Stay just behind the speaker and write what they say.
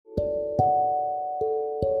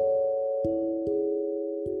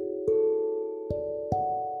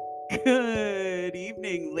Good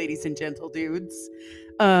evening, ladies and gentle dudes.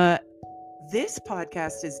 Uh, this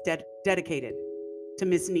podcast is dedicated to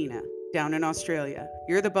Miss Nina down in Australia.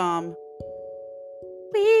 You're the bomb.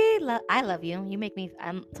 I love you. You make me.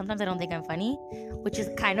 Sometimes I don't think I'm funny, which is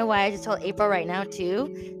kind of why I just told April right now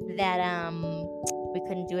too that we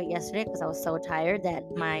couldn't do it yesterday because I was so tired that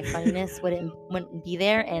my funniness wouldn't be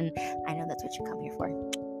there, and I know that's what you come here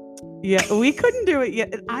for. Yeah, we couldn't do it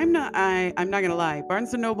yet. I'm not gonna lie.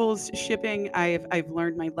 Barnes and Noble's shipping. I've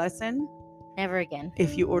learned my lesson. Never again.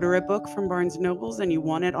 If you order a book from Barnes and Nobles and you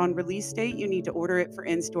want it on release date, you need to order it for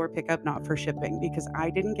in-store pickup, not for shipping, because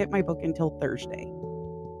I didn't get my book until Thursday.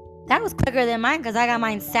 That was quicker than mine because I got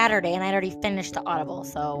mine Saturday and I'd already finished the Audible.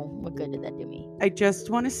 So what good did that do me? I just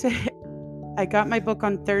want to say I got my book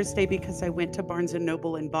on Thursday because I went to Barnes and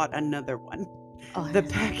Noble and bought another one. Oh, The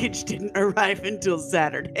package didn't arrive until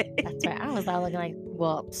Saturday. that's right. I was all looking like,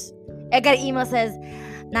 whoops. I got an email says,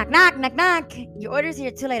 knock, knock, knock, knock. Your order's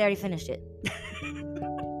here too late. I already finished it.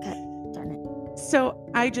 God darn it. So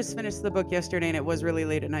I just finished the book yesterday, and it was really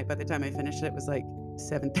late at night. By the time I finished it, it was like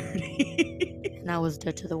 7:30. And I was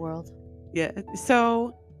dead to the world. Yeah.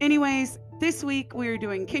 So, anyways, this week we are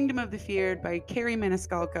doing Kingdom of the Feared by Carrie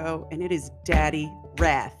Maniscalco, and it is Daddy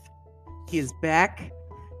Wrath. He is back.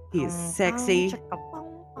 He is sexy.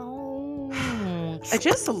 I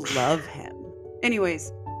just love him.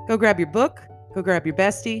 Anyways, go grab your book, go grab your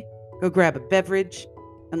bestie, go grab a beverage,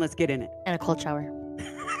 and let's get in it. And a cold shower.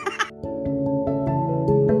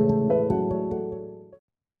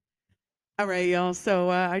 All right, y'all. So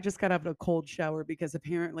I just got out of a cold shower because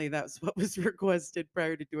apparently that's what was requested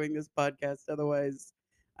prior to doing this podcast. Otherwise,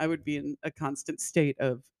 I would be in a constant state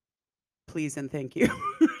of please and thank you.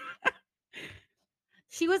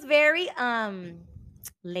 She was very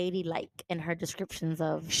ladylike in her descriptions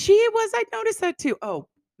of. She was. I noticed that too. Oh,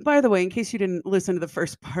 by the way, in case you didn't listen to the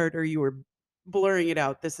first part or you were blurring it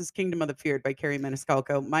out, this is Kingdom of the Feared by Carrie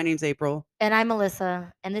Maniscalco. My name's April. And I'm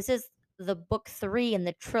Melissa, and this is the book 3 in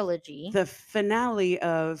the trilogy, The finale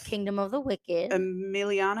of Kingdom of the Wicked,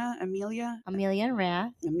 Amelia and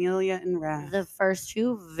Wrath. and Wrath. The first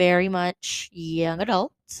 2 very much young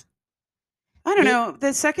adult. I don't know.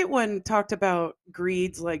 The second one talked about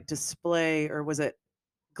greed's like display, or was it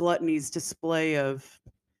gluttony's display of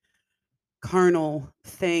carnal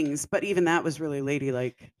things? But even that was really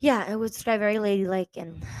ladylike. Yeah, it was very ladylike,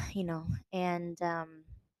 and and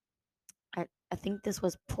I think this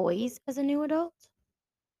was poised as a new adult.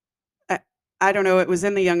 I don't know. It was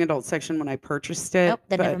in the young adult section when I purchased it. Nope,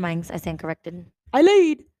 then never mind. I stand corrected. I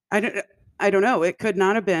laid. I don't know. It could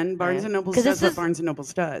not have been. Barnes Yeah. and Nobles 'Cause does this what is- Barnes and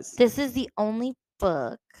Nobles does. This is the only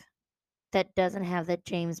book that doesn't have the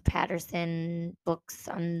James Patterson books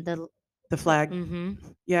on the. The flag. Mm-hmm.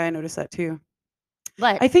 Yeah, I noticed that too.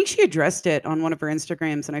 But I think she addressed it on one of her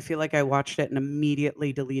Instagrams, and I feel like I watched it and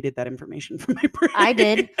immediately deleted that information from my brain. I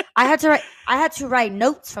did. I had to write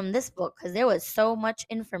notes from this book because there was so much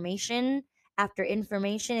information after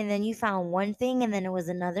information, and then you found one thing, and then it was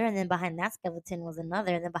another, and then behind that skeleton was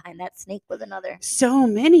another, and then behind that snake was another. So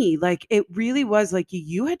many. Like, it really was like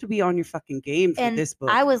you had to be on your fucking game for And this book.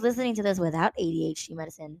 I was listening to this without ADHD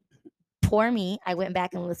medicine. Poor me. I went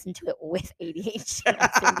back and listened to it with ADHD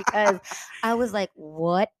medicine because I was like,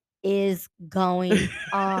 what is going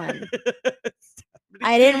on?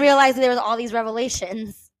 I didn't realize that there was all these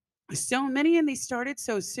revelations. So many, and they started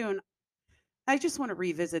so soon. I just want to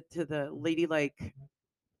revisit to the ladylike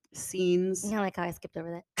scenes. You know, like how I skipped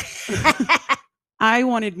over that. I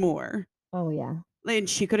wanted more. Oh, yeah. And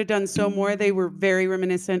she could have done so more. They were very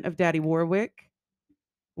reminiscent of Daddy Warwick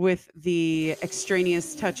with the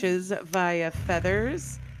extraneous touches via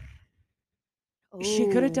feathers. She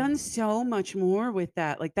could have Ooh. done so much more with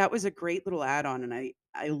that. Like, that was a great little add-on, and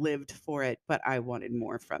I lived for it, but I wanted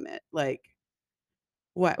more from it. Like,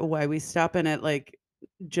 why we stopping at like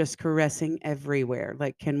just caressing everywhere?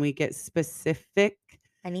 Like, can we get specific?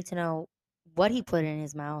 I need to know what he put in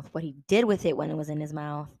his mouth, what he did with it when it was in his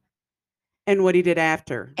mouth, And what he did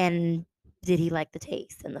after. and did he like the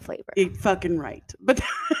taste and the flavor? Fucking right. But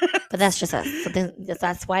that's just us. So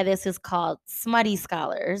that's why this is called Smutty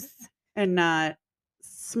Scholars. And not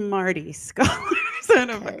smarty scholars. I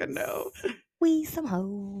don't fucking know. We some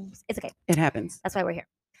hoes. It's okay. It happens. That's why we're here.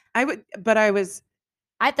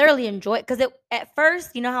 I thoroughly enjoy it because at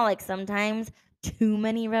first, you know how like sometimes too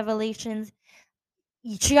many revelations.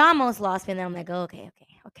 She almost lost me, and then I'm like, oh, okay,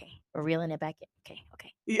 we're reeling it back in.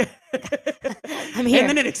 Okay. Yeah. I'm here. And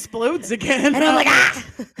then it explodes again. And I'm like, ah!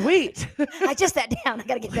 Wait. I just sat down. I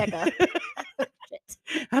gotta get back up. Shit.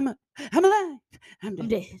 I'm alive. I'm I'm dead.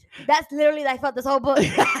 dead. That's literally I felt this whole book.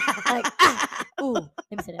 Like, ooh, let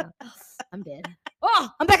me sit down. I'm dead. Oh,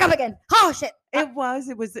 I'm back up again. Oh shit. It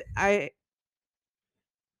was I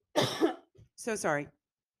so sorry.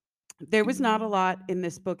 There was not a lot in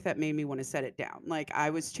this book that made me want to set it down. Like I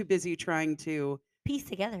was too busy trying to Piece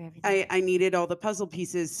together everything. I needed all the puzzle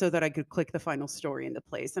pieces so that I could click the final story into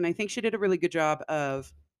place. And I think she did a really good job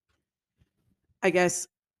of, I guess,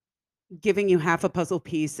 giving you half a puzzle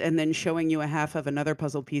piece and then showing you a half of another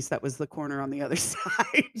puzzle piece that was the corner on the other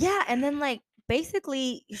side. Yeah, and then like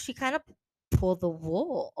basically she kind of pulled the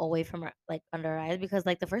wool away from her like under her eyes because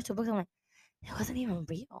like the first two books I'm like, it wasn't even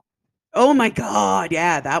real. Oh my god,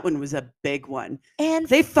 yeah, that one was a big one. And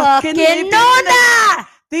They fucking fucking lived Nona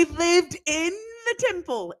they lived in the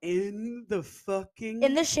temple, in the fucking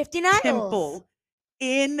in the shifting aisles. temple.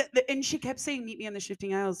 And she kept saying, "Meet me in the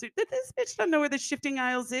shifting aisles." This bitch don't know where the shifting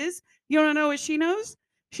aisles is. You don't know what she knows?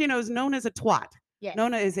 She knows Nona's a twat. Yes.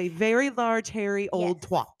 Nona is a very large, hairy, old Yes.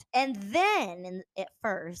 twat. And then at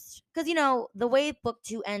first, because you know the way book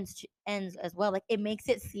 2 ends as well, like it makes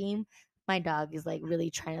it seem my dog is like really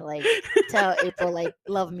trying to like tell April like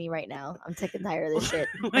love me right now. I'm sick and tired of this shit.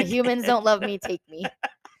 My Like- humans don't love me. Take me.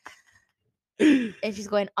 And she's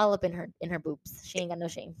going all up in her boobs. She ain't got no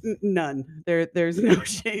shame. None. There's no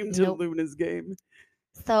shame to Nope. Luna's game.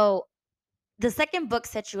 So the second book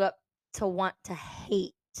sets you up to want to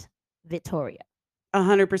hate Victoria.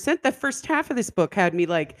 100%. The first half of this book had me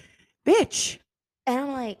like, bitch, And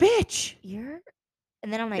I'm like, bitch. you're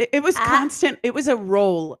and then I'm like, It was "Ah." constant. It was a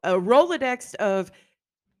Rolodex of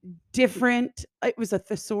different. It was a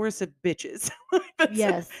thesaurus of bitches. That's it.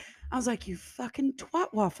 Yes. I was like, you fucking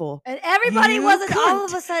twat waffle. And everybody You wasn't all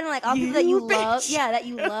of cunt. a sudden like all people that you You love. bitch. Yeah, that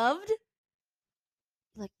you loved.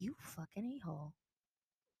 Like, you fucking a-hole.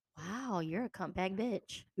 Wow, you're a cuntbag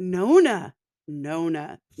bitch. Nona. She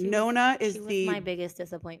Nona is she was the my biggest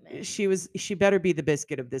disappointment. she better be the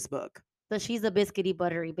biscuit of this book. So she's a biscuity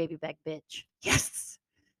buttery baby back bitch. Yes.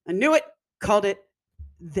 I knew it. Called it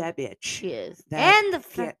that bitch. She is. That And the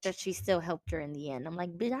fact bitch. that she still helped her in the end. I'm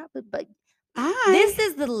like, bitch, but I this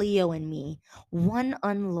is the Leo in me. One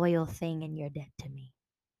unloyal thing and you're dead to me.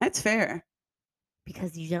 That's fair.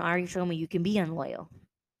 Because you already showed me you can be unloyal.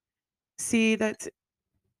 See,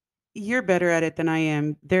 you're better at it than I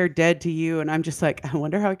am. They're dead to you, and I'm just like, I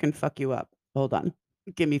wonder how I can fuck you up. Hold on.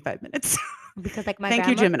 Give me 5 minutes. Because like my Thank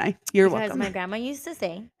grandma, you, Gemini. You're because welcome. my grandma used to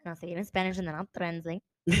say, and I'll say it in Spanish and then I'll translate.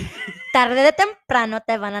 Tarde de temprano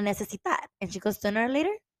te van a necesitar. And she goes, sooner or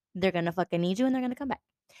later, they're gonna fucking need you and they're gonna come back.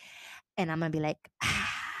 And I'm gonna be like, I'm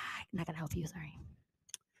not gonna help you, sorry.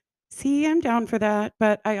 See, I'm down for that,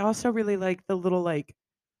 but I also really like the little like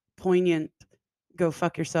poignant go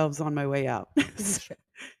fuck yourselves on my way out.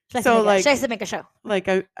 So like she likes to make a show. like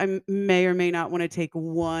I may or may not want to take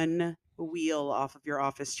one wheel off of your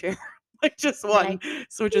office chair. Like just one. Like,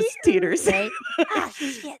 So it just teeters. right? Ah,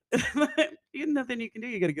 shit. Nothing you can do.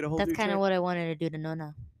 You gotta get a whole That's new kind of chair. what I wanted to do to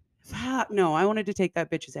Nona. No, I wanted to take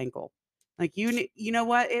that bitch's ankle. Like you know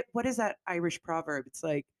what? What is that Irish proverb? It's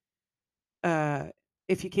like,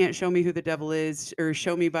 if you can't show me who the devil is, or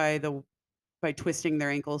show me by twisting their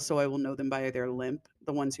ankles, so I will know them by their limp.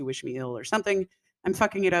 The ones who wish me ill, or something. I'm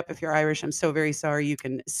fucking it up. If you're Irish, I'm so very sorry. You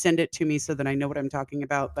can send it to me so that I know what I'm talking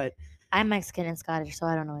about. But I'm Mexican and Scottish, so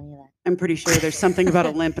I don't know any of that. I'm pretty sure there's something about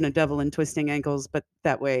a limp and a devil and twisting ankles. But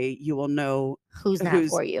that way you will know Who's not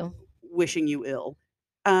for you? wishing you ill.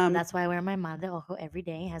 That's why I wear my mal de ojo every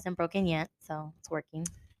day. It hasn't broken yet, so it's working.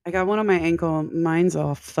 I got one on my ankle. Mine's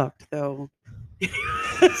all fucked though.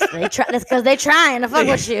 That's because they trying to fuck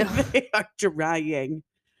with you. They are trying.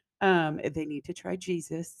 They need to try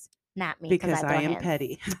Jesus. Not me, Because I am hands.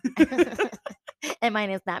 petty. And mine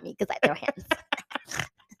is not me because I throw hands.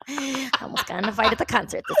 I almost got in a fight at the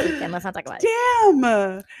concert this weekend. Let's not talk about it.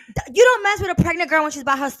 Damn. You don't mess with a pregnant girl when she's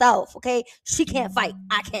by herself, okay? She can't fight.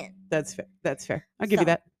 I can. That's fair. That's fair. I'll give you So,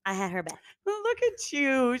 that. I had her back. Oh, look at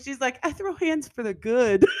you. She's like, I throw hands for the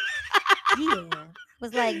good. Yeah.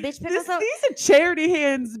 Was like, bitch, pick on some. These are charity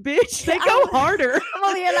hands, bitch. They go harder. I'm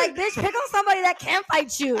over here like, bitch, pick on somebody that can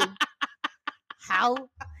fight you. How?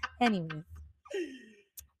 Anyways.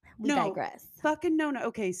 We digress. Fucking Nona.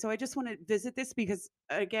 Okay, so I just want to visit this because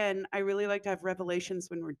again, I really like to have revelations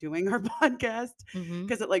when we're doing our podcast Mhm.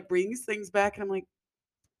 because it like brings things back, and I'm like,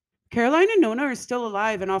 Caroline and Nona are still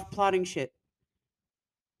alive and off plotting shit.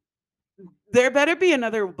 There better be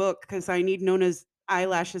another book because I need Nona's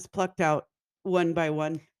eyelashes plucked out one by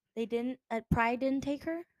one. They didn't. Pride didn't take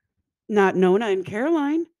her. Not Nona and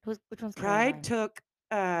Caroline. Which one's Pride Caroline? took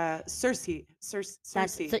Cersei.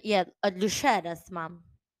 Cersei. So, yeah, Lucetta's mom.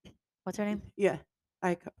 What's her name? Yeah,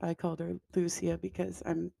 I called her Lucia because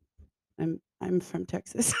I'm from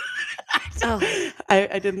Texas. Oh.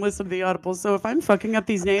 I didn't listen to the audible, so if I'm fucking up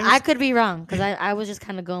these names, I could be wrong because I was just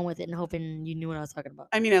kind of going with it and hoping you knew what I was talking about.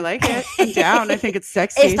 I mean, I like it. I'm down. I think it's It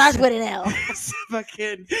sexy. starts with an L. It's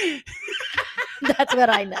fucking. That's what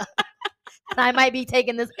I know. And I might be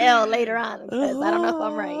taking this L later on because I don't know if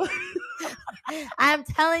I'm right. I'm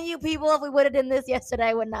telling you, people, if we would have done this yesterday,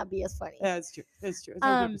 it would not be as funny. Yeah, it's true. It's true. It's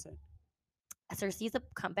Um, 100%. Cersei's a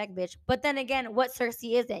comeback bitch. But then again, what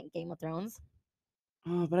Cersei isn't Game of Thrones.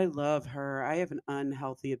 Oh, but I love her. I have an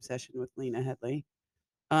unhealthy obsession with Lena Headley.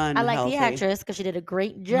 I like the Unhealthy. actress because she did a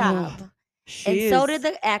great Oh, job. And she so is. did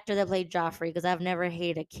the actor that played Joffrey because I've never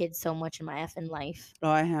hated a kid so much in my effing life. Oh,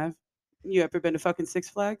 I have. You ever been to fucking Six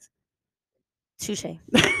Flags? Touche.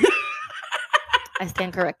 I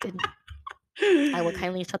stand corrected. I will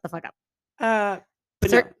kindly shut the fuck up.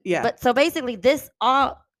 But no, yeah. But so basically, this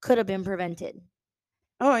all could have been prevented.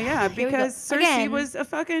 Oh yeah, Here we go. because Cersei Again. was a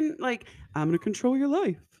fucking like, I'm gonna control your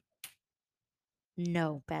life.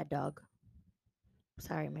 No, bad dog.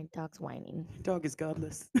 Sorry, my dog's whining. Dog is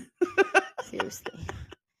godless. Seriously.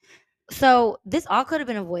 So this all could have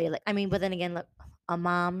been avoided. Like, I mean, but then again, look, a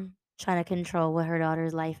mom trying to control what her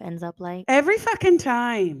daughter's life ends up like. Every fucking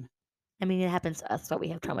time. I mean, it happens to us, but we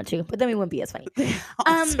have trauma too. But then we wouldn't be as funny.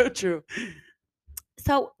 So true.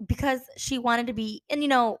 So because she wanted to be, and you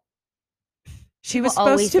know, she was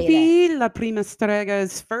supposed to be La Prima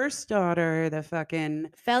Strega's first daughter, the fucking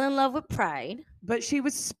fell in love with Pride. But she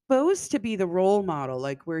was supposed to be the role model.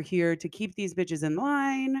 Like, we're here to keep these bitches in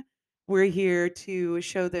line. We're here to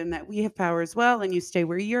show them that we have power as well, and you stay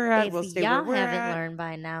where you're at. We'll stay where we're at. If y'all haven't learned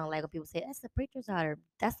by now, like when people say, that's the preacher's daughter,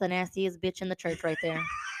 that's the nastiest bitch in the church right there.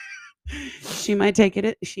 She might take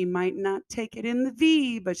it. She might not take it in the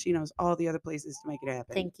V, but she knows all the other places to make it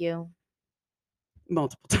happen. Thank you.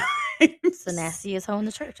 Multiple times. It's the nastiest hoe in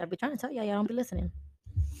the church. I'll be trying to tell y'all. Y'all don't be listening.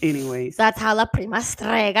 Anyways. That's how La Prima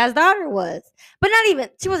Strega's daughter was. But not even,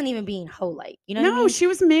 she wasn't even being hoe-like. You know what I mean? No, she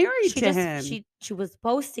was married to him. She was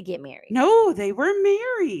supposed to get married. No, they were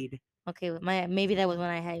married. Okay, maybe that was when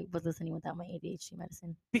I was listening without my ADHD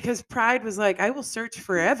medicine. Because Pride was like, I will search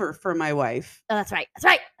forever for my wife. Oh, that's right. That's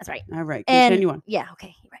right. That's right. All right, continue on. Yeah,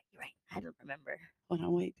 okay, you're right. You're right. I don't remember. Hold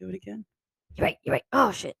on, wait, do it again. You're right. You're right.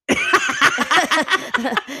 Oh shit.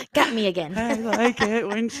 Got me again. I like it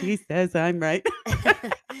when she says I'm right.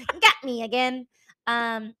 Got me again.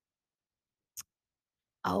 Oh,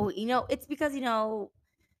 you know, it's because, you know,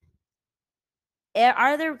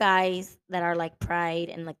 are there guys that are like Pride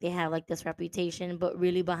and like they have like this reputation, but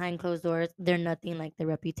really behind closed doors, they're nothing like the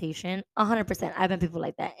reputation? 100%. I've been people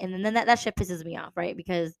like that. And then that shit pisses me off, right?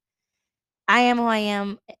 Because I am who I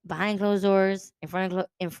am behind closed doors, in front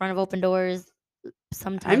of open doors.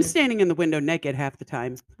 Sometimes I'm standing in the window naked half the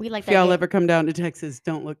time. We like if that. Y'all ever come down to Texas,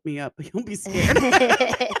 don't look me up. You'll be scared.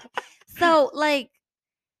 So, like,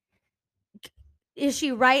 is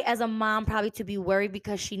she right as a mom probably to be worried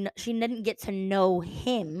because she didn't get to know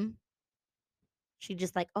him? She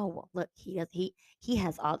just like, oh well, look, he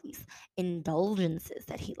has all these indulgences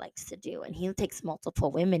that he likes to do, and he takes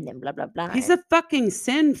multiple women and blah blah blah. He's a fucking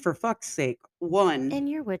sin, for fuck's sake. One. And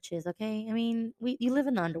you're witches, okay? I mean, you live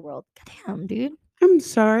in the underworld. Goddamn, dude. I'm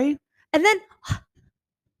sorry. And then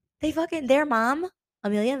their mom,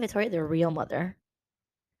 Amelia and Victoria, their real mother,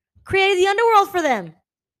 created the underworld for them.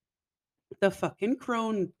 The fucking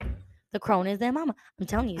crone. The crone is their mama. I'm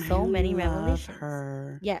telling you, so many revelations.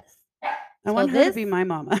 Her. Yes. I want her to be my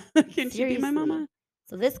mama. Can she be my mama?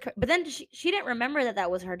 So but then she didn't remember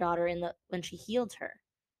that was her daughter when she healed her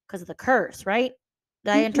because of the curse, right?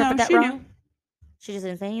 Did I interpret that wrong? Knew. She just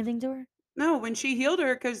didn't say anything to her? No, when she healed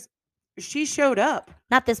her, because she showed up.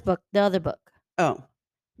 Not this book, the other book. Oh.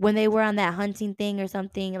 When they were on that hunting thing or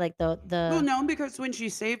something, like the Well, no, because when she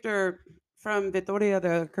saved her from Victoria,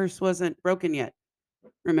 the curse wasn't broken yet.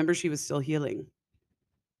 Remember, she was still healing.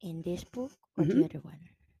 In this book or the other one?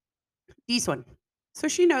 This one. So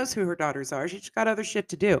she knows who her daughters are. She's got other shit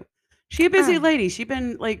to do. She a busy lady. She's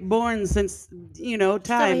been like born since, time. She's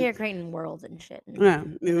over here creating worlds and shit.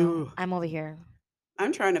 And, I'm over here.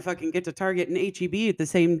 I'm trying to fucking get to Target and HEB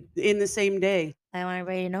in the same day. I want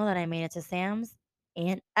everybody to know that I made it to Sam's.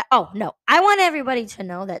 And no, I want everybody to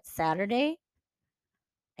know that Saturday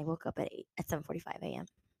I woke up at 7:45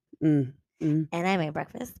 a.m. And I made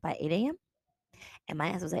breakfast by 8 a.m. and my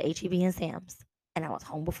ass was at HEB and Sam's, and I was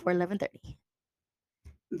home before 11:30.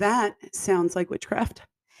 That sounds like witchcraft.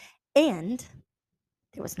 And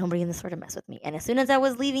there was nobody in the store to mess with me. And as soon as I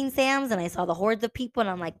was leaving Sam's and I saw the hordes of people, and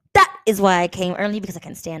I'm like, that is why I came early, because I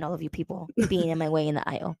can't stand all of you people being in my way in the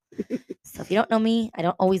aisle. So if you don't know me, I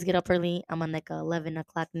don't always get up early. I'm on like a 11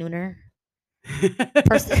 o'clock nooner.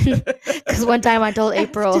 person. Because one time I told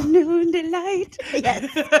April, Afternoon delight. yes,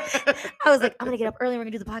 I was like, I'm gonna get up early. We're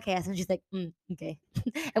gonna do the podcast, and she's like, okay.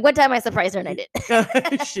 And one time I surprised her, and I did.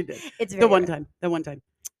 She did. It's The very one rare. time. The one time.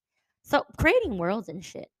 So creating worlds and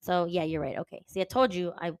shit. So yeah, you're right. Okay. See, I told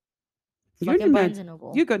you I You're fucking in Barnes meds. and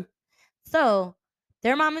Noble. You good. So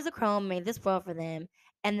their mom is a crone, made this world for them,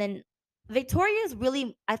 and then Victoria's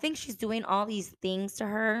really. I think she's doing all these things to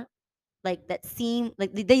her like that seem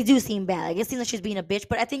like they do seem bad. Like it seems like she's being a bitch,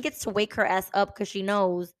 but I think it's to wake her ass up because she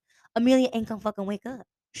knows Amelia ain't gonna fucking wake up.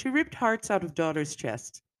 She ripped hearts out of daughter's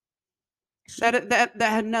chest. She That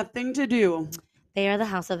had nothing to do. They are the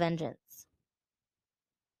House of Vengeance.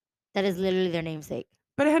 That is literally their namesake.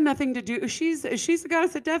 But it had nothing to do. She's the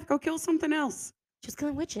goddess of death. Go kill something else. She's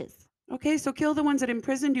killing witches. Okay, so kill the ones that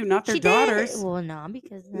imprisoned you, not their She did. daughters. Well, no,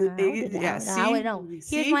 because I would Yeah, I would know.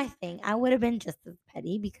 see? Here's See? my thing. I would have been just as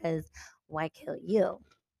petty because why kill you?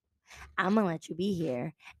 I'm gonna let you be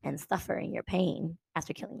here and suffer in your pain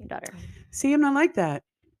after killing your daughter. See, I'm not like that.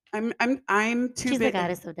 I'm too She's the big.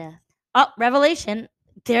 goddess of death. Oh, revelation.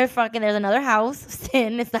 There's another house of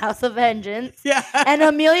sin. It's the house of vengeance. Yeah. And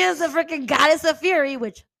Amelia's the freaking goddess of fury,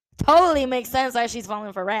 which totally makes sense why she's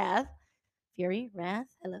falling for wrath. Fury, wrath,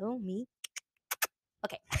 hello, me.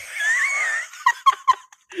 Okay.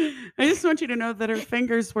 I just want you to know that her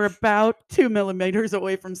fingers were about 2 millimeters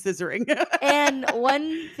away from scissoring. And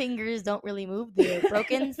one fingers don't really move. They're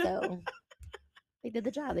broken, so they did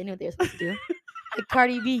the job. They knew what they were supposed to do. Like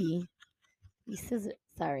Cardi B.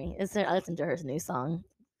 Sorry. I listened to her new song.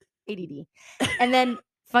 ADD. And then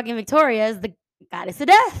fucking Victoria is the goddess of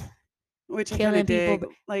death. Which I Killing kinda dig.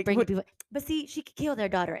 people, Like, bringing what, people. But see, she could kill their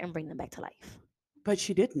daughter and bring them back to life. but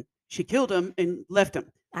she didn't. She killed them and left them.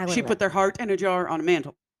 I She would put their heart in a jar on a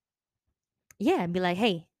mantle. Yeah, and be like,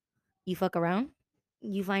 hey, you fuck around,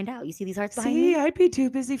 you find out. You see these hearts behind See, me? I'd be too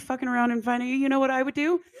busy fucking around and finding you know what I would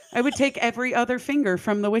do? I would take every other finger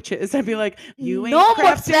from the witches. I'd be like, you ain't No more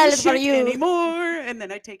crafting spells for shit you. anymore. And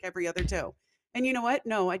then I'd take every other toe. And you know what?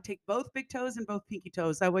 No, I'd take both big toes and both pinky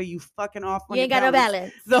toes. That way you fucking off when You ain't got no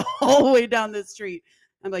balance. the whole way down the street.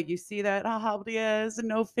 I'm like, you see that? Aha, yes,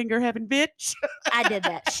 no finger having bitch. I did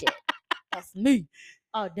that shit. That's me.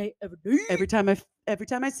 All day, every day. Every time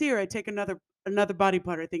I see her, I take another body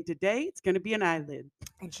part. I think today it's gonna be an eyelid.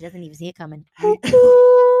 And she doesn't even see it coming.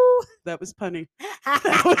 That was punny.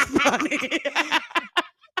 That was funny.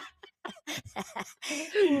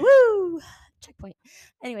 Woo! Checkpoint.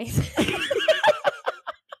 Anyways.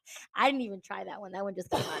 I didn't even try that one. That one just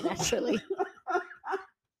came out naturally.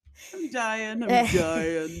 I'm dying.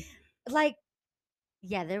 Like,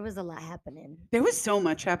 yeah, there was a lot happening. There was so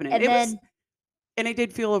much happening. And and I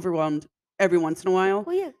did feel overwhelmed every once in a while.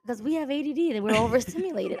 Well, yeah, because we have ADD and we're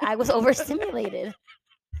overstimulated. I was overstimulated.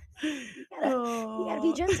 You gotta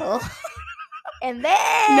be gentle. And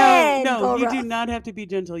then No, you do rough. not have to be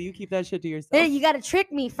gentle. You keep that shit to yourself. Then you gotta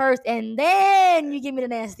trick me first, and then you give me the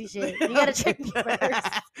nasty shit. You gotta trick me first.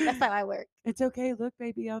 That's how I work. It's okay. Look,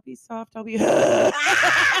 baby, I'll be soft. I'll be Lies.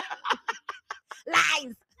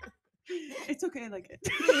 It's okay, I like it.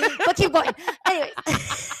 But keep going.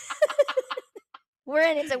 Anyways. We're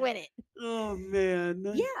in it to win it. Oh man.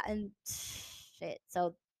 Yeah, and shit.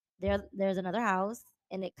 So there's another house,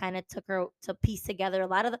 and it kind of took her to piece together a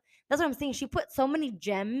lot of the. That's what I'm saying. She put so many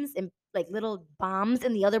gems and like little bombs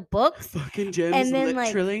in the other books, Fucking gems, and then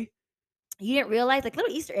literally. like you didn't realize like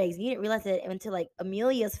little Easter eggs. You didn't realize it until like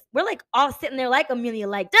Amelia's. We're like all sitting there like Amelia,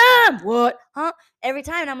 like damn, what, huh? Every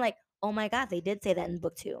time, and I'm like, oh my god, they did say that in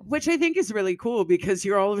book 2. Which I think is really cool because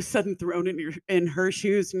you're all of a sudden thrown in her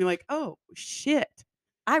shoes and you're like, oh shit.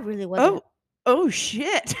 I really wasn't. Oh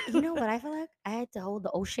shit. You know what I feel like? I had to hold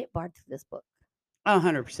the oh shit bar to this book.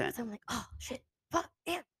 100%. So I'm like, oh shit, fuck,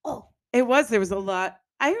 and oh. There was a lot.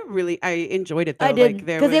 I enjoyed it though. I did Like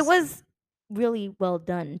there because it was really well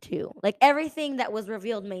done too. Like everything that was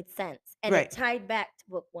revealed made sense, and Right. it tied back to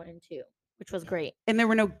book 1 and 2, which was great. and there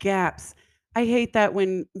were no gaps. I hate that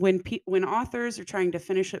when authors are trying to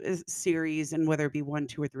finish a series and whether it be 1,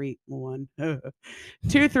 2, or 3,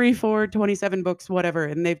 2, 3, 4, 27 books, whatever,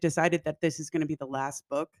 and they've decided that this is going to be the last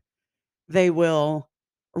book, they will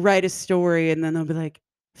write a story and then they'll be like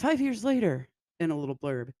 5 years later in a little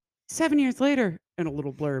blurb, 7 years later in a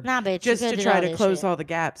little blurb, Nah, bitch, just to you try to close all the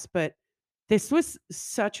gaps. But this was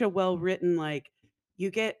such a well written, like you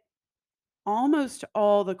get almost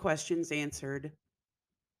all the questions answered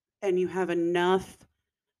and you have enough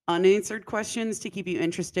unanswered questions to keep you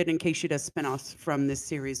interested in case she does spinoffs from this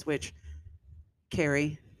series, which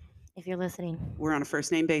Carrie, If you're listening, we're on a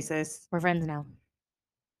first name basis. we're friends now.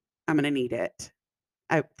 I'm gonna need it.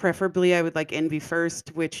 I would like Envy first,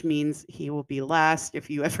 which means he will be last if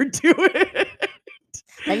you ever do it.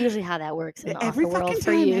 That's usually how that works in the Every author world fucking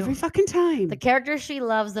for time, every you. fucking time. The character she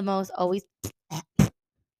loves the most always,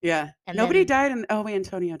 Yeah. and Nobody then died and oh,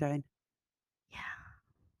 Antonio died, yeah.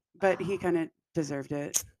 but he kinda deserved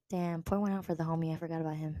it. Damn, pour one out for the homie. I forgot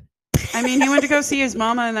about him. I mean, he went to go see his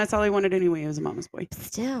mama, and that's all he wanted anyway. He was a mama's boy.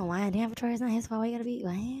 Still, why? Damn, Victoria's not his fault. Why you gotta be?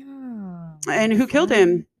 Wow. And who killed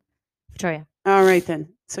him? Victoria. All right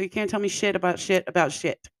then. So you can't tell me shit about shit about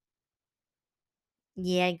shit.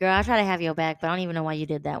 Yeah, girl, I try to have your back, but I don't even know why you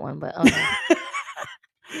did that one. But okay.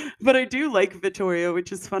 But I do like Vittoria,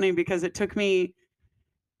 which is funny because it took me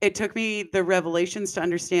the revelations to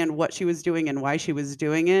understand what she was doing and why she was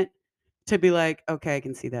doing it to be like, okay, I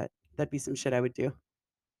can see that. That'd be some shit I would do.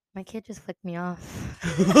 My kid just flicked me off.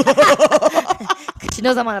 She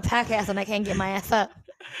knows I'm on a podcast and I can't get my ass up.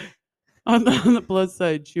 On the plus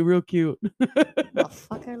side, she real cute. Well,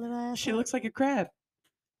 fuck her little ass She up. looks like a crab.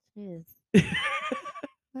 She is.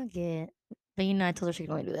 I get. But I told her she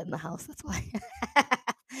could only do that in the house. That's why.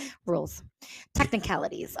 Rules.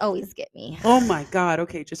 Technicalities always get me. Oh my God.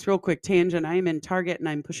 Okay, just real quick tangent. I am in Target and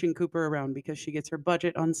I'm pushing Cooper around because she gets her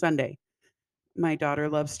budget on Sunday. My daughter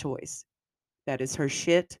loves toys. That is her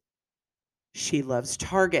shit. She loves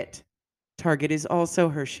Target. Target is also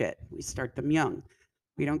her shit. We start them young.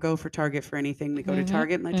 We don't go for Target for anything. We go to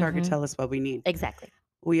Target and let Target tell us what we need. Exactly.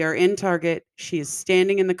 We are in Target. She is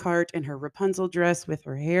standing in the cart in her Rapunzel dress with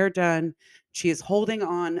her hair done. She is holding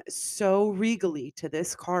on so regally to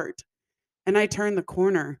this cart. And I turn the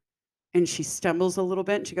corner and she stumbles a little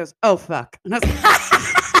bit and she goes, "Oh, fuck." And I was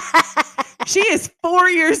like, she is 4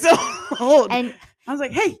 years old. And I was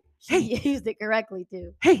like, hey, she used it correctly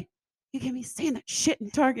too. hey, you can't be saying that shit in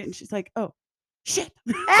Target. And she's like, "Oh, shit."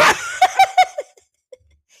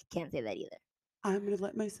 Can't say that either. I'm going to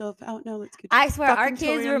let myself out now. Let's get I swear, our fucking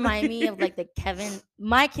kids toy on remind my- me of like the Kevin,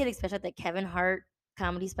 my kid especially, the Kevin Hart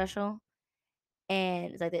comedy special.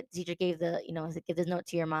 And it's like the teacher gave it's like, give this note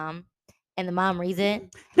to your mom. And the mom reads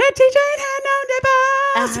it. That teacher ain't had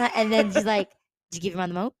no nipples. And then she's like, "Did you give your mom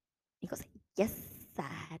the note?" He goes, "Yes,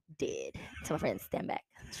 I did." So my friend, stand back.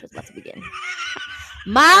 She was about to begin.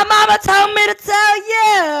 My mama told me to tell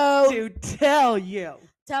you. To tell you.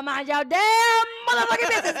 To mind your damn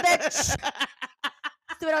motherfucking business, bitch.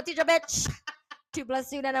 Stupid old teacher, bitch. 2 +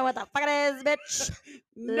 2, don't know what the fuck it is, bitch.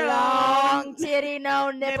 Long titty, no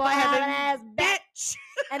nipple having ass, bitch.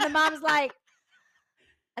 And the mom's like,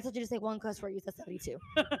 "I told you to say one cuss word. You said 72."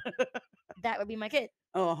 That would be my kid.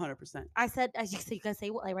 Oh, 100%. I said, as you can say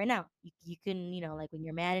what, like right now, you can, like when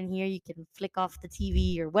you're mad in here, you can flick off the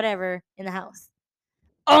TV or whatever in the house.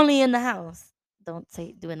 Only in the house. Don't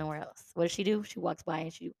do it nowhere else. What does she do? She walks by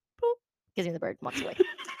and she boop, gives me the bird and walks away.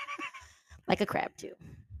 Like a crab too.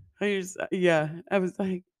 I was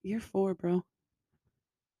like, "You're 4, bro.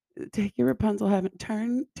 Take your Rapunzel,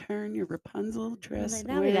 turn your Rapunzel I'm dress like,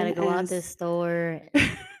 now we gotta go out as- this store.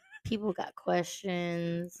 People got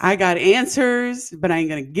questions. I got answers, but I ain't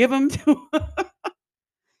gonna give them to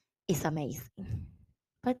It's amazing.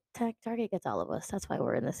 But Target gets all of us. That's why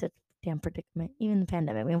we're in this damn predicament. Even the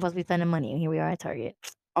pandemic. We're supposed to be spending money, and here we are at Target.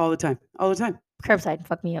 all the time. All the time. Curbside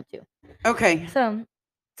fucked me up too. Okay.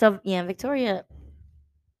 So yeah, Victoria,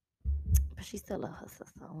 but she still loves her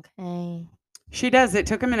sister, okay? She does. It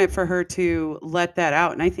took a minute for her to let that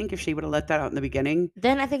out, and I think if she would have let that out in the beginning,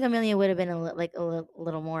 Then I think Amelia would have been a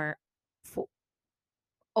little more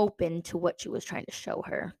open to what she was trying to show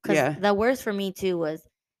her. Because Yeah. the worst for me too was,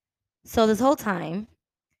 so this whole time,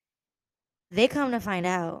 they come to find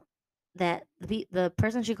out that the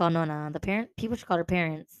person she called Nona, people she called her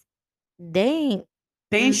parents, they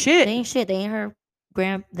ain't shit. They ain't shit. They ain't her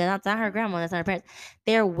they're not her grandma. That's not her parents.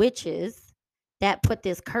 They're witches that put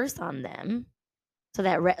this curse on them, so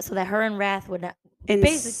that her and Wrath would not. And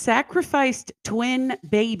sacrificed twin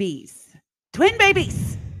babies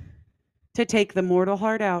to take the mortal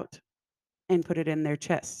heart out and put it in their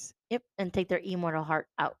chests. Yep, and take their immortal heart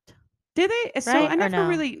out. Did they? So Right? I Or no?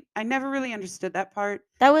 never really understood that part.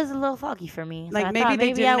 That was a little foggy for me. So Like I maybe thought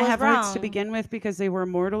they I didn't was have hearts to wrong. begin with because they were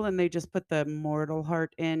mortal and they just put the mortal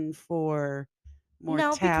heart in for No,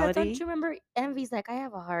 because mortality. don't you remember Envy's like, I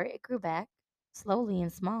have a heart. It grew back slowly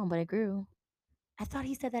and small, but it grew. I thought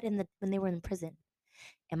he said that when they were in prison.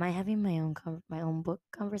 Am I having my own book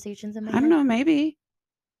conversations in my I don't head? know. Maybe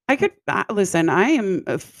I could listen. I am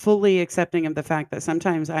fully accepting of the fact that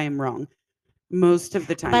sometimes I am wrong. Most of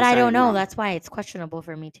the time, But I don't know. That's why it's questionable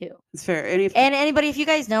for me too. It's fair. And anybody, if you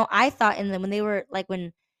guys know, I thought when they were like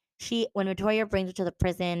when Victoria brings her to the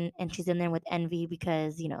prison and she's in there with Envy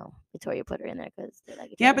because Victoria put her in there because they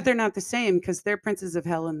like each other. but they're not the same because they're princes of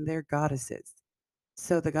hell and they're goddesses.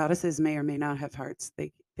 So the goddesses may or may not have hearts.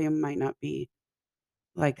 They might not be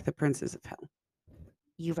like the princes of hell.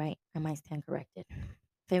 You're right. I might stand corrected.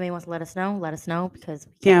 If anybody wants to let us know because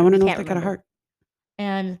Yeah, I want we to know if can't they got a remember. heart.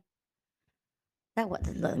 And that was,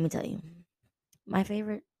 let me tell you, my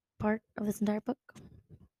favorite part of this entire book.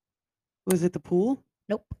 Was it the pool?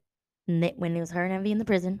 Nope. When it was her and Envy in the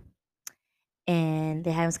prison, and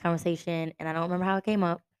they had this conversation, and I don't remember how it came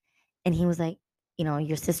up. And he was like,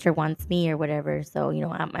 your sister wants me or whatever, so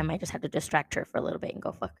I might just have to distract her for a little bit and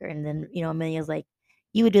go fuck her. And then Amelia's like,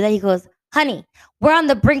 you would do that? He goes, honey, we're on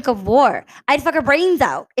the brink of war. I'd fuck her brains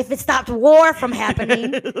out if it stopped war from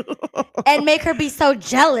happening and make her be so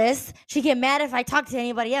jealous she'd get mad if I talked to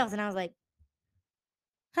anybody else. And I was like,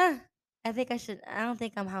 huh, I think I should. I don't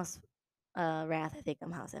think I'm House Wrath. I think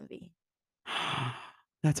I'm House Envy.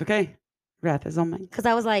 That's okay. Wrath is on mine. Because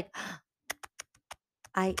I was like,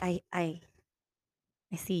 I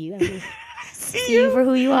see you, Envy. See you you for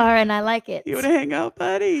who you are, and I like it. You want to hang out,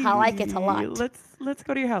 buddy? I like it a lot. Let's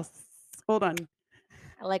go to your house. Hold on.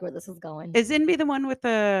 I like where this is going. Is Envy the one with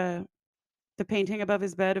the painting above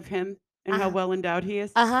his bed of him and how well endowed he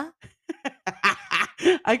is? Uh-huh.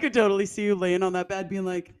 I could totally see you laying on that bed being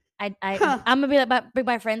like, I'm huh. gonna be like, bring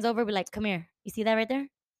my friends over, be like, come here. You see that right there?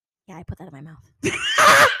 Yeah, I put that in my mouth.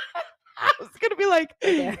 I was gonna be like,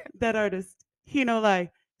 Right there. that artist. He no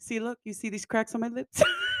lie. See, look, you see these cracks on my lips?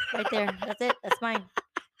 Right there. That's it. That's mine.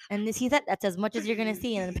 And see that? That's as much as you're gonna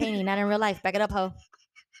see in the painting, not in real life. Back it up, ho.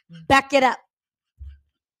 Back it up.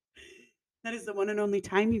 That is the one and only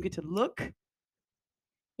time you get to look And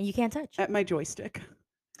you can't touch. at my joystick.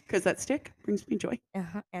 Because that stick brings me joy.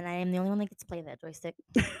 And I am the only one that gets to play that joystick.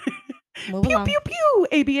 Move pew, along. Pew, pew,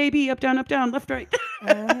 A, B, A, B, up, down, left, right.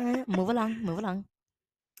 Move along, move along.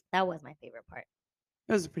 That was my favorite part.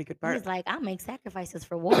 That was a pretty good part. He's like, I'll make sacrifices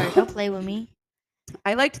for war. Don't play with me.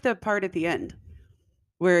 I liked the part at the end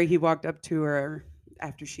where he walked up to her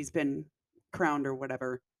after she's been crowned or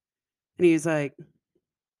whatever. And he's like,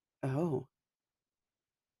 oh,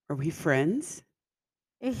 are we friends?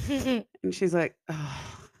 And she's like,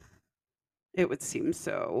 oh, it would seem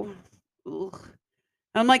so. Ugh.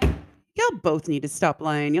 I'm like, y'all both need to stop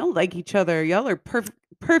lying. Y'all like each other. Y'all are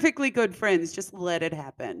perfectly good friends. Just let it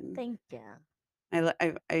happen. Thank you.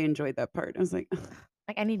 I enjoyed that part. I was like,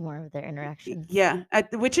 like I need more of their interactions. Yeah,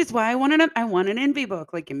 which is why I want an Envy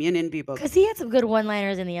book. Like, give me an Envy book. Because he had some good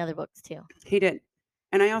one-liners in the other books too. He did.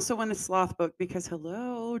 And I also want a sloth book because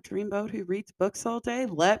hello, dreamboat who reads books all day.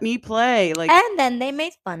 Let me play. Like, and then they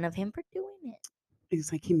made fun of him for doing it.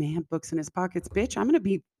 He's like, he may have books in his pockets. Bitch, I'm gonna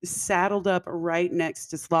be saddled up right next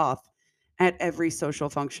to Sloth at every social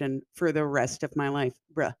function for the rest of my life.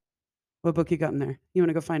 Bruh, what book you got in there? You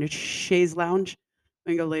wanna go find a chaise lounge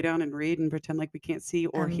and go lay down and read and pretend like we can't see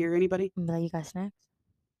or hear anybody? You got snacks?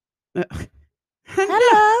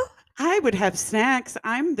 Hello. I would have snacks.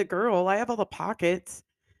 I'm the girl. I have all the pockets.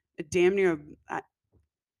 Damn near,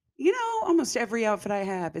 almost every outfit I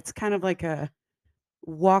have. It's kind of like a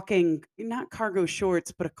walking, not cargo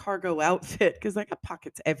shorts, but a cargo outfit because I got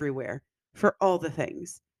pockets everywhere for all the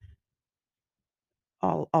things.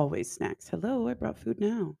 Always snacks. Hello, I brought food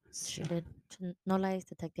now. She did. No lies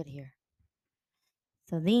detected here.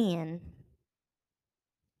 So then,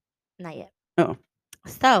 not yet. Oh.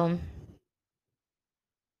 So,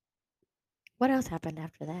 what else happened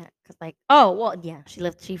after that? Because she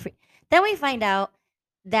left. Then we find out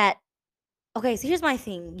that, okay, so here's my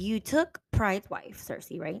thing. You took Pride's wife,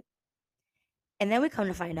 Cersei, right? And then we come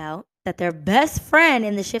to find out that their best friend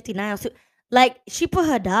in the Shifty Niles, too. Like, she put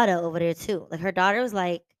her daughter over there, too. Like, her daughter was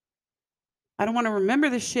like, I don't want to remember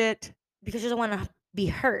the shit. Because she doesn't want to be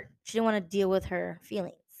hurt. She didn't want to deal with her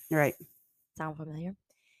feelings. Right. Sound familiar?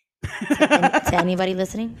 to anybody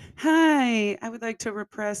listening? Hi, I would like to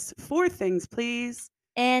repress 4 things, please.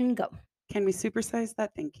 And go. Can we supersize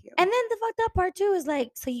that? Thank you. And then the fucked up part too is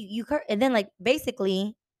like, so you and then like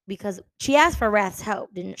basically because she asked for Wrath's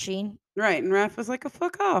help, didn't she? Right, and Wrath was like, "A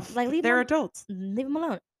fuck off. Like, they're adults. Leave them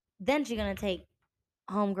alone." Then she's gonna take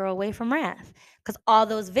homegirl away from Wrath because all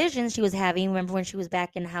those visions she was having. Remember when she was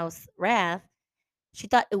back in House Wrath? She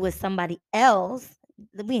thought it was somebody else.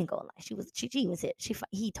 We ain't gonna lie. She was it.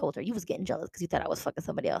 He told her you was getting jealous because you thought I was fucking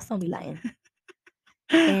somebody else. Don't be lying.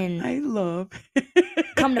 And I love.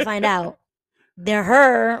 Come to find out, they're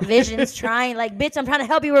her visions trying. Like, bitch, I'm trying to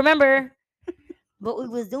help you remember what we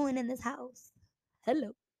was doing in this house.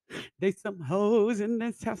 Hello. There's some hoes in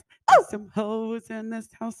this house. Oh! Some hoes in this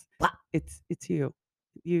house. What? It's you.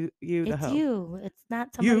 You the hoe. It's you. It's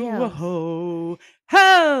not somebody else. You a hoe.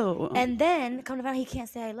 Ho! And then come to find out he can't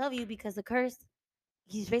say I love you because the curse.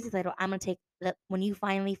 He's basically like, well, I'm gonna take that when you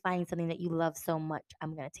finally find something that you love so much,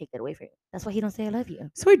 I'm gonna take it away from you. That's why he don't say I love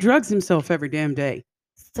you. So he drugs himself every damn day.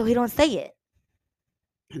 So he don't say it.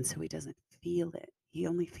 And so he doesn't feel it. He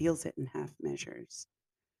only feels it in half measures.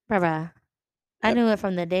 Bruh, I Yep. knew it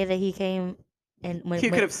from the day that he came and You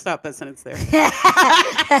could when have stopped that sentence there.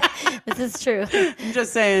 this is true. I'm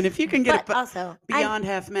just saying, if you can get But it also, beyond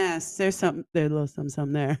half mast, there's something, there's a little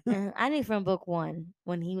something there. I knew from book one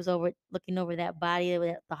when he was over looking over that body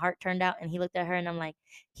with the heart turned out, and he looked at her, and I'm like,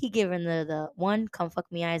 he giving the one come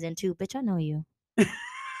fuck me eyes in two, bitch. I know you.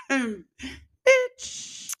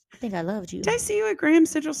 Bitch. I think I loved Did I you. see you at Graham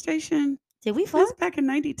Central Station? Did we That was fuck back in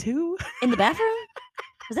 '92 in the bathroom?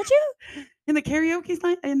 Was that you? in the karaoke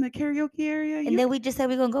line in the karaoke area. And then we just said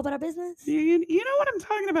we gonna go about our business. You know what I'm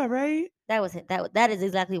talking about, right? That was it. That is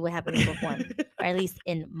exactly what happened in book one, or at least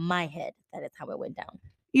in my head. That is how it went down.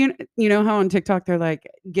 You know how on TikTok they're like,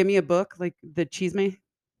 "Give me a book," like the cheese me.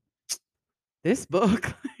 This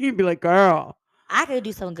book, you'd be like, "Girl, I could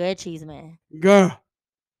do some good cheese, man. girl."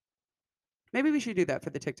 Maybe we should do that for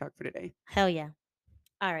the TikTok for today. Hell yeah.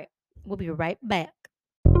 All right, we'll be right back.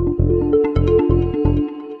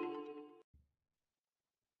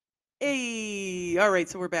 Hey, all right,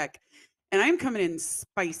 so we're back. And I'm coming in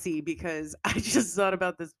spicy because I just thought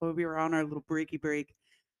about this while we were on our little breaky break.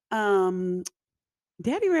 Um,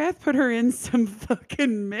 Daddy Wrath put her in some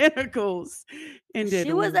fucking manacles and did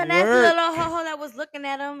She was a nasty work. little ho ho that was looking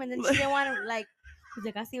at him, and then she didn't want to like. He's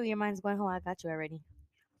like, I see where your mind's going. Oh, I got you already.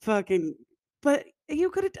 Fucking, but you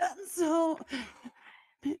could have done so.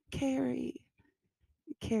 Carrie,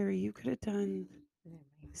 Carrie, you could have done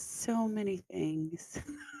so many things.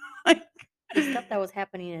 Like, The stuff that was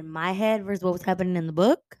happening in my head versus what was happening in the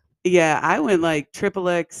book. yeah, I went like triple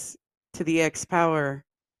X to the X power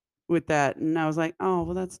with that, and I was like, oh,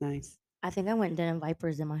 well, that's nice. I think I went Den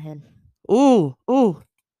Vipers in my head. Ooh, ooh,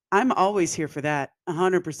 I'm always here for that.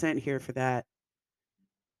 100% here for that.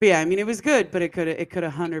 But yeah, I mean, it was good, but it could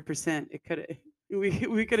 100%. It could have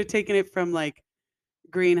we could have taken it from like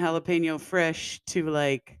green jalapeno fresh to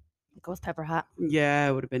like, Ghost pepper hot. yeah,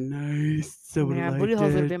 it would have been nice. I I would mean, have our booty liked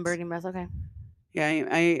holes would have been it. burning, but that's okay. Yeah,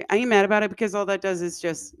 I ain't mad about it because all that does is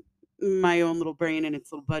just my own little brain and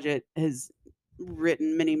its little budget has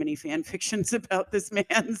written many fan fictions about this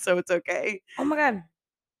man, so it's okay. Oh my god.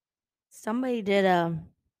 Somebody did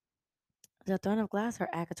the Throne of Glass or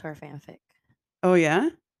Akator fanfic. Oh yeah?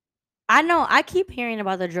 I know. I keep hearing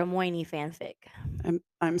about the Dramoini fanfic.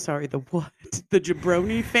 I'm sorry, the what? The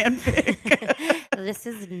jabroni fanfic? This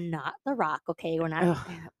is not The Rock, okay? We're not Oh,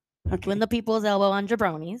 doing okay. the people's elbow on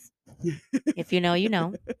jabronis. If you know, you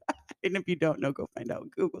know. And if you don't know, go find out.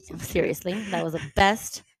 Google some shit. Seriously, that was the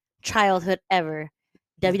best childhood ever.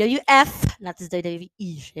 WWF, not this WWE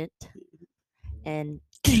shit. And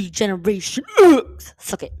Generation X.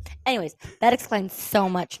 Suck it. Anyways, that explains so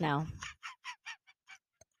much now.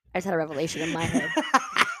 I just had a revelation in my head.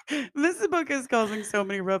 This book is causing so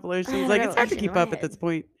many I revelations. had a Like, it's hard to revelation in keep my up at this head.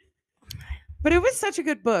 point. But it was such a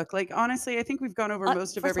good book. Like, honestly, I think we've gone over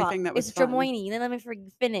most of First of all, everything that was it's fun. Dramoini. Then let me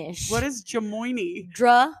finish. What is Jamoini?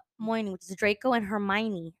 Dramoini, which is Draco and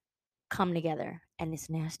Hermione come together, and it's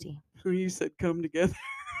nasty. Who you said come together?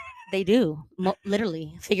 They do,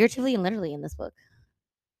 literally, figuratively, and literally in this book.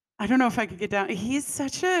 I don't know if I could get down. He's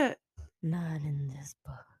such a. Not in this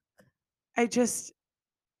book.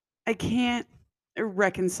 I can't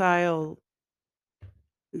reconcile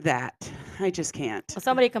that. I just can't. Well,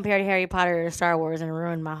 somebody compared Harry Potter to Star Wars and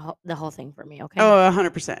ruined the whole thing for me. Okay. Oh,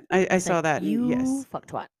 100%. I It's saw like, that. And you yes. fuck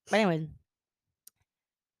twat. But anyway,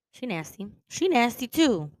 she nasty. She nasty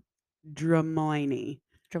too. Dramoini.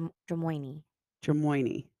 Dramoini.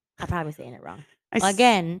 Jamoini. I'm probably saying it wrong. I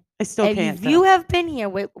Again, still can't. if you have been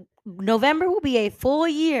here, November will be a full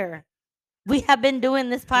year. We have been doing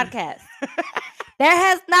this podcast. There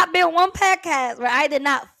has not been one podcast where I did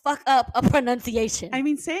not fuck up a pronunciation. I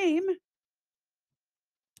mean, same.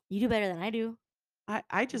 You do better than I do.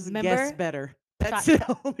 I just guess Remember? better. That's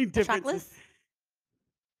the only difference. Patroclus?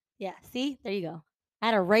 Yeah, see? There you go. I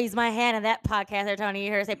had to raise my hand in that podcast every time you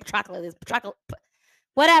hear her say Patroclus. It's Patroclus.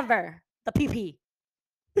 Whatever. The PP.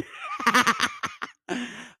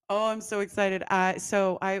 Oh, I'm so excited.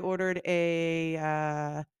 So I ordered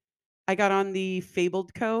I got on the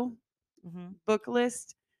Fabled Co. book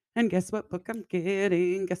list. And guess what book I'm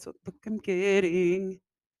getting? Guess what book I'm getting?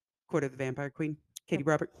 Court of the Vampire Queen. Katie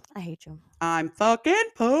Robert. I hate you. I'm fucking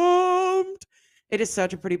pumped. It is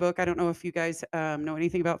such a pretty book. I don't know if you guys know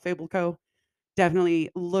anything about Fabled Co. Definitely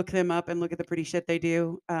look them up and look at the pretty shit they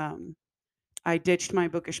do. I ditched my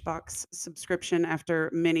Bookish Box subscription after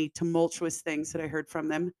many tumultuous things that I heard from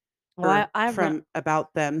them Well,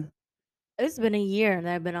 about them. It's been a year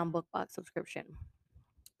that I've been on BookBox subscription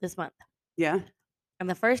this month. Yeah. And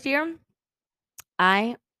the first year,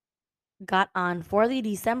 I got on for the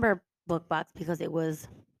December BookBox because it was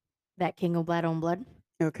that King of Blood on Blood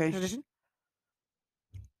Okay. tradition.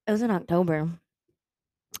 It was in October.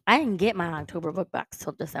 I didn't get my October book box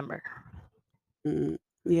till December. Mm,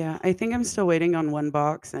 yeah, I think I'm still waiting on one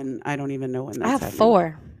box, and I don't even know when I that's have happening.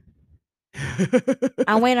 4.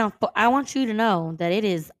 I'm waiting on. I want you to know that it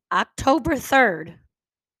is October 3rd,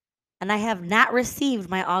 and I have not received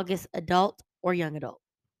my August adult or young adult.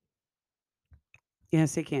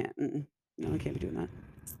 Yes, I can't. No, I can't be doing that.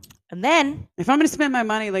 And then If I'm gonna spend my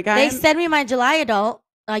money, like they I'm send me my July adult,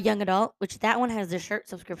 young adult, which that one has the shirt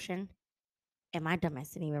subscription. And my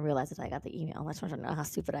dumbass didn't even realize that I got the email. I just want to know how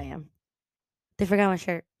stupid I am. They forgot my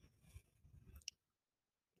shirt.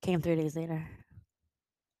 Came 3 days later.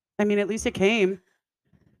 I mean, at least it came.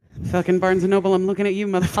 Fucking Barnes& and Noble, I'm looking at you,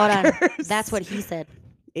 Hold on. motherfuckers. That's what he said.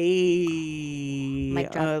 Hey,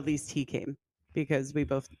 Mic drop. at least he came because we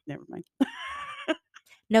both. Never mind.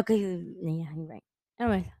 No, because yeah, you're right.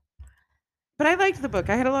 Anyway, But I liked the book.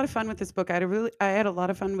 I had a lot of fun with this book. I had a lot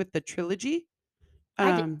of fun with the trilogy.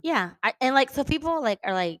 I did. Um, Yeah, and like so people like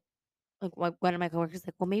are like one of my coworkers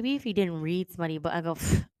like, well, maybe if you didn't read Smutty, but I go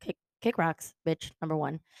kick rocks, bitch. Number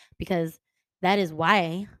one, because that is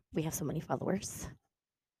why we have so many followers,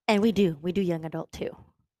 and we do young adult too.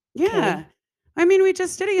 yeah. Okay, I mean, we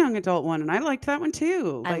just did a young adult one, and I liked that one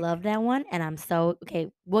too. I love that one, and I'm so okay.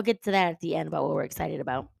 We'll get to that at the end about what we're excited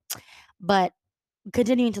about, but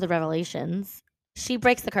continuing to the revelations, she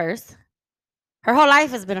breaks the curse. Her whole life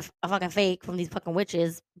has been a fucking fake from these fucking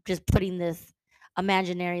witches, just putting this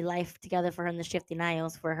imaginary life together for her in the Shifting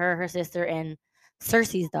Isles for her, her sister, and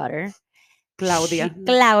Cersei's daughter. Claudia.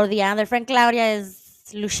 Claudia. Their friend Claudia is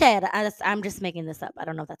Lucera. I'm just making this up. I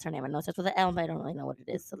don't know if that's her name. I know it starts with an L, but I don't really know what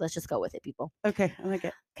it is. So let's just go with it, people. Okay, I like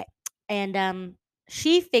it. Okay. And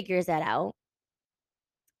she figures that out.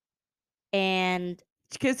 And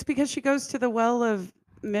It's because she goes to the well of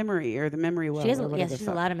memory or the memory well or whatever the she has a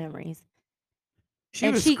fuck. lot of memories. She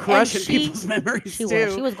And was crushing people's memories She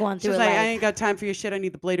too. was going through She's it like, I like ain't got time for your shit. I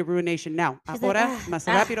need the blade of ruination now. she's like, Ahora, más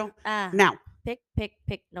rápido. Now. pick.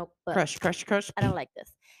 Nope. But Crush, crush, crush. I don't like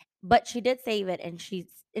this. But she did save it, and she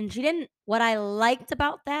didn't. What I liked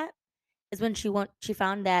about that is when she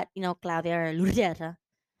found that Claudia or Lucieta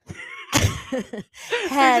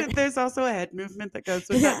had There's also a head movement that goes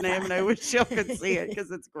with that name, and I wish y'all could see it because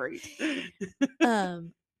it's great.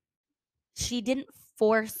 She didn't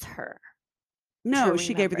force her. No,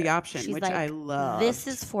 she gave her the remember. option, She's which like, I loved. this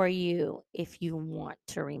is for you if you want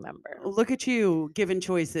to remember. Look at you, given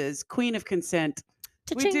choices, queen of consent.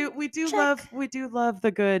 We do love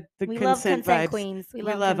the good, the we consent love consent vibes. queens. We We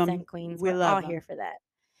love love consent them. queens. We We're love all 'em. here for that.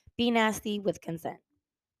 Be nasty with consent.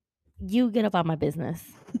 You get up on my business.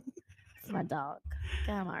 It's my dog.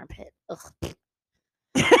 Got my armpit. Ugh.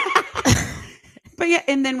 But yeah,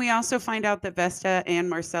 and then we also find out that Vesta and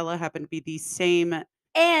Marcella happen to be the same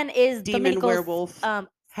And is demon Domenico's werewolf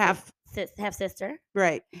half half sister.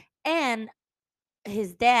 right. And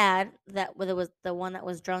his dad, that was the one that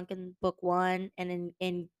was drunk in book 1 and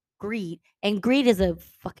in Greed. And Greed is a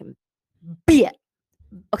fucking bitch.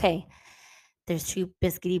 Okay. There's 2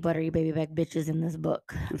 biscuity, buttery baby back bitches in this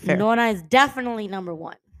book. Fair. Nona is definitely number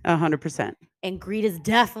 1. 100%. And Greed is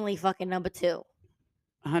definitely fucking number 2.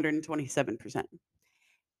 127%.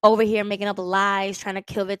 Over here making up lies, trying to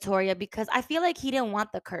kill Victoria because I feel like he didn't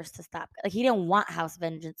want the curse to stop. Like he didn't want House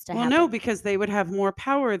Vengeance to happen. Well, no, because they would have more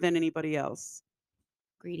power than anybody else.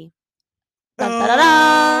 Greedy. Dun, da, da,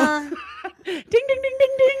 da. ding, ding, ding,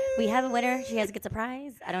 ding, ding. We have a winner. She has to get a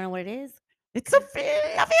prize. I don't know what it is. It's a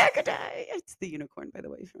fluffy Agadi. It's the unicorn, by the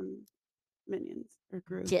way, from Minions or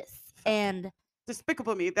Gru. Yes. And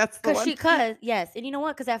Despicable Me. That's the one. Because yes, and you know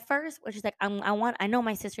what? Because at first, when she's like, I know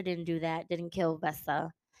my sister didn't do that, didn't kill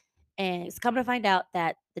Vesta, and it's come to find out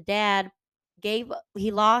that the dad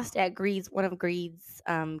he lost at one of Greed's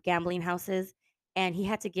gambling houses, and he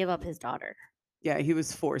had to give up his daughter. Yeah, he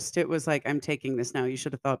was forced. It was like, I'm taking this now. You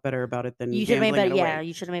should have thought better about it than You should have made gambling better. it away. Yeah,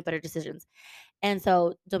 you should have made better decisions. And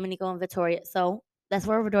so Domenico and Vittoria. So that's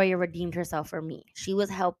where Vittoria redeemed herself for me. She was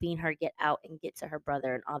helping her get out and get to her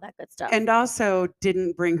brother and all that good stuff. And also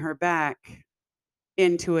didn't bring her back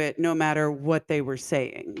into it no matter what they were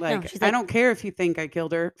saying. Like, I don't care if you think I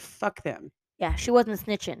killed her. Fuck them. Yeah, she wasn't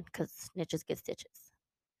snitching because snitches get stitches.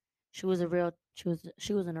 She was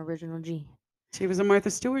an original G. She was a Martha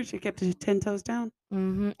Stewart. She kept her 10 toes down.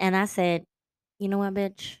 And I said, you know what,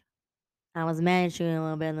 bitch? I was mad at you a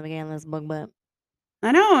little bit in the beginning of this book, but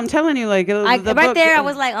I know. I'm telling you, like right book, there, I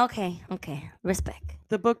was like, okay, respect.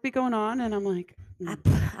 The book be going on, and I'm like,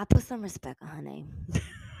 I put some respect on her name,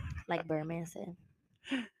 like Birdman said.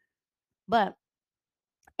 But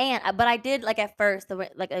And but I did like at first the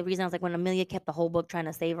reason I was like when Amelia kept the whole book trying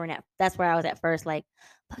to save her, and that's where I was at first like,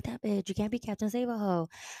 fuck that bitch, you can't be Captain Save a Ho.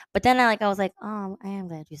 But then I was like, I am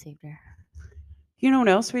glad you saved her. You know what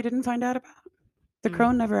else we didn't find out about? The Mm.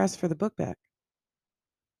 crone never asked for the book back.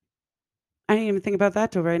 I didn't even think about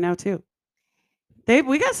that till right now too.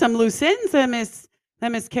 We got some loose ends that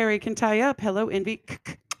Miss Carrie can tie up. Hello, Envy.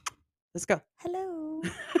 Let's go. Hello.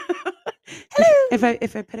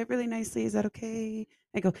 If I put it really nicely, is that okay?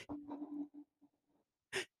 I go.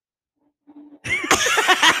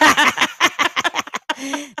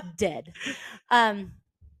 Dead.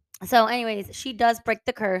 So anyways, she does break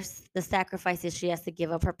the curse, the sacrifices she has to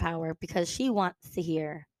give up her power because she wants to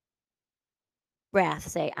hear Wrath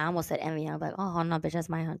say, I almost said Envy. I was like, oh no, bitch, that's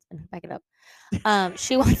my husband. Back it up.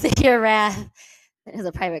 She wants to hear Wrath. There's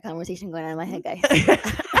a private conversation going on in my head, guys.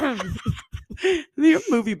 Your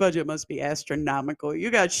movie budget must be astronomical.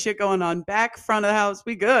 You got shit going on back, front of the house.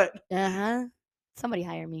 We good. Uh-huh. Somebody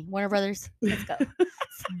hire me. Warner Brothers. Let's go. Let's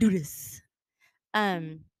do this.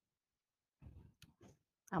 I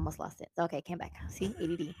almost lost it. Okay, came back. See,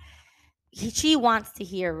 ADD. She wants to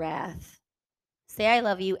hear Wrath say I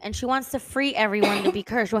love you, and she wants to free everyone to be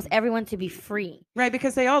cursed. She wants everyone to be free. Right,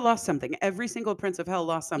 because they all lost something. Every single Prince of Hell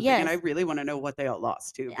lost something, and I Yes. really want to know what they all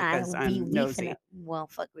lost too, because I'm nosy. Well,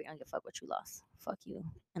 fuck, we don't give a fuck what you lost. Fuck you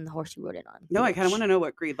and the horse you rode it on. No, I kind of bitch. want to know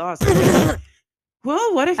what Greed lost.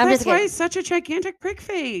 Well, what if I'm that's just why kidding. he's such a gigantic prick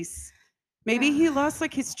face? Maybe he lost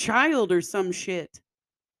like his child or some shit.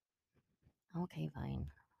 Okay, fine.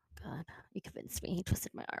 God, you convinced me. He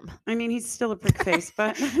twisted my arm. I mean, he's still a prick face,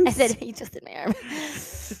 but I said he twisted my arm.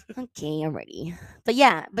 Okay, I'm ready. But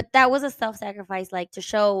yeah, but that was a self-sacrifice, like to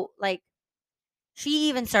show, like she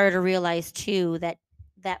even started to realize too that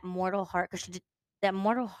that mortal heart, because she did that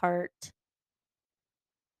mortal heart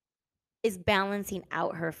is balancing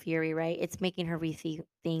out her fury, right? It's making her rethink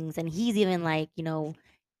things, and he's even like,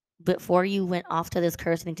 before you went off to this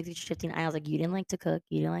curse and into shifting aisles, like you didn't like to cook,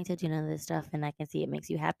 you didn't like to do none of this stuff, and I can see it makes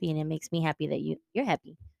you happy, and it makes me happy that you're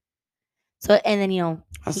happy. So, and then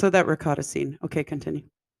also that ricotta scene. Okay, continue.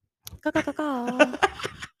 Caw.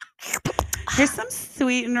 Here's some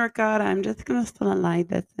sweetened ricotta. I'm just gonna slide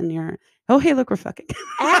this in your. Oh, hey, look, we're fucking.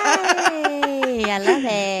 Hey, I love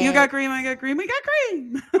it. You got cream, I got cream, we got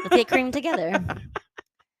cream. Let's get cream together.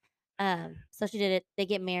 So she did it. They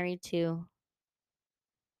get married too.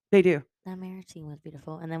 They do. That marriage scene was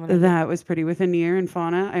beautiful. And then when they That was pretty with Anir and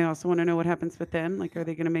Fauna. I also want to know what happens with them. Like, are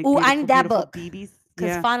they going to make I beautiful, need that beautiful book. babies? Because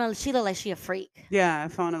Yeah. Fauna, she looked like she a freak. Yeah,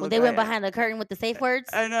 Fauna Well, looked they went like behind the curtain with the safe words.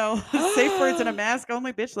 I know. Safe words and a mask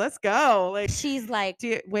only, bitch. Let's go. Like, She's like,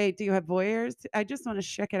 do you have voyeurs? I just want to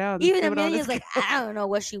check it out. And even see what all Amelia's this like, I don't know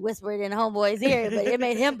what she whispered in Homeboy's ear, but it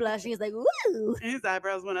made him blush. He's like, woo. His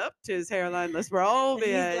eyebrows went up to his hairline. Let's roll,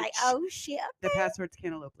 bitch. He's like, oh shit. The password's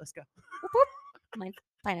cantaloupe. Let's go. Mine's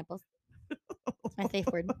pineapples. My safe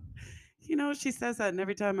word. You know, she says that, and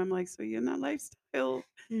every time I'm like, so you in that lifestyle?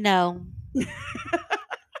 No.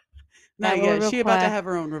 Not yet. She about to have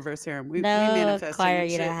her own reverse harem. We manifesting require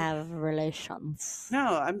and you to shit. have relations.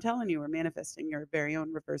 No, I'm telling you, we're manifesting your very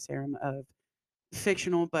own reverse harem of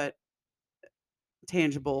fictional but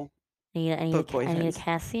tangible book I need a boyfriends.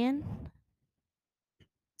 Cassian.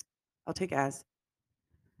 I'll take Az.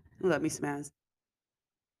 Let me smaz.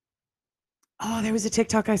 Oh, there was a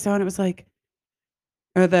TikTok I saw, and it was like,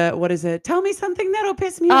 or what is it? Tell me something that'll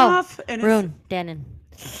piss me off. And Rune Dannon,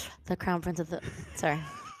 the crown prince of the. Sorry.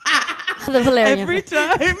 The Valerian. Every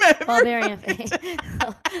time. Valerian.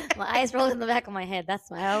 My eyes rolled in the back of my head.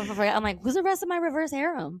 That's I forgot. I'm like, who's the rest of my reverse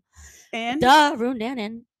harem? And Duh, Rune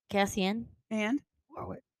Dannon, Cassian, and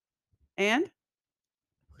Warwick. And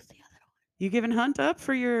Who's the other one? You giving Hunt up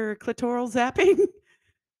for your clitoral zapping?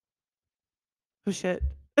 Oh shit.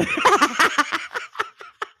 I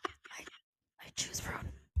choose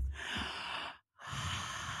Rune.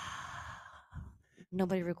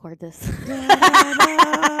 Nobody record this.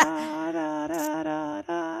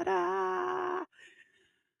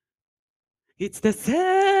 It's the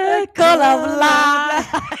circle of life.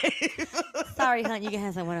 Sorry, Hunt. You can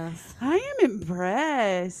have someone else. I am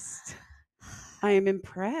impressed. I am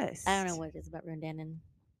impressed. I don't know what it is about Rune Dannon.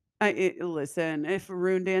 Listen, if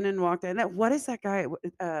Rune Dannon walked in, what is that guy?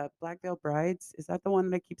 Black Veil Brides? Is that the one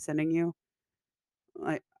that I keep sending you?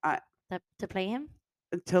 Like, To play him?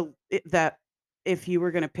 That if you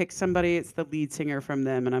were gonna pick somebody, it's the lead singer from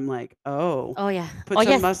them, and I'm like, oh, yeah, put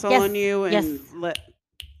some muscle on you and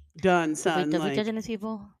done, son. Don't be judging these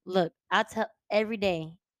people. Look, I tell every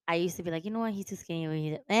day. I used to be like, you know what? He's too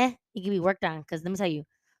skinny. He can be worked on. Because let me tell you,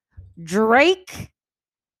 Drake,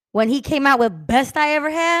 when he came out with Best I Ever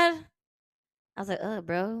Had, I was like,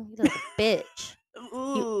 bro, you look like a bitch.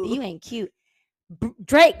 You ain't cute.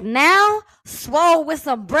 Drake now, swole with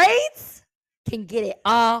some braids, can get it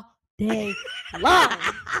all day long.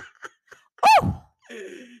 Ooh.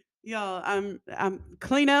 Y'all, I'm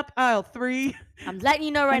clean up aisle 3. I'm letting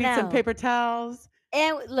you know I right need some now. paper towels.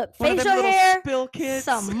 And look, One of them facial little hair, spill kits.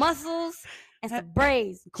 some muscles, and some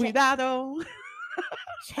braids. Cuidado.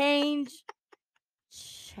 Changing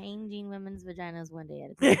women's vaginas one day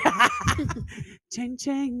at a time. Ching,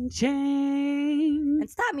 ching, ching. And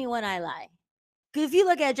stop me when I lie. 'Cause if you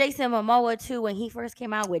look at Jason Momoa too, when he first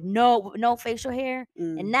came out with no facial hair,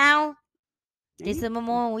 and now Jason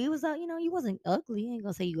Momoa, when he was out, you wasn't ugly. I ain't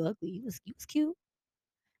gonna say you ugly. You was cute.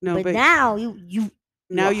 No, but now you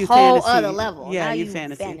now a you whole fantasy. other level. Yeah, now you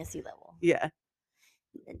fantasy level. Yeah.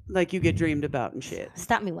 Like you get dreamed about and shit.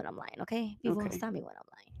 Stop me when I'm lying, okay? People, Okay. stop me when I'm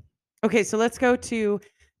lying. Okay, so let's go to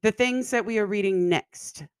the things that we are reading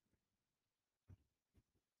next.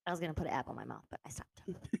 I was gonna put an app on my mouth, but I stopped.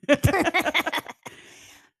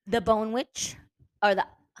 The Bone Witch, or the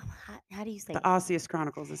how do you say The it? Osseous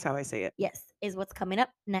Chronicles is how I say it. Yes, is what's coming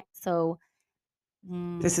up next. So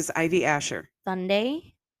this is Ivy Asher.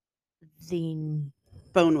 Sunday, the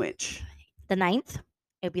Bone Witch. The 9th,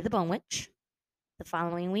 it'll be the Bone Witch. The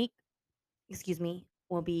following week,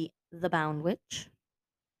 will be the Bound Witch.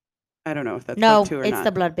 I don't know if that's no, two or it's not.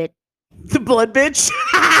 the Blood Bitch. The Blood Bitch.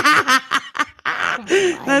 Oh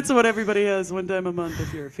that's what everybody has one time a month.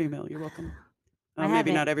 If you're a female, you're welcome. Maybe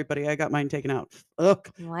haven't- not everybody. I got mine taken out.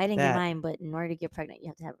 Look. Well, I didn't get mine, but in order to get pregnant, you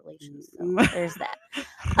have to have relations. So there's that.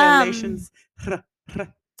 Relations.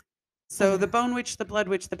 So the Bone Witch, the Blood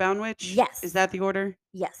Witch, the Bound Witch. Yes. Is that the order?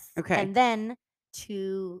 Yes. Okay. And then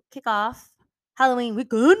to kick off Halloween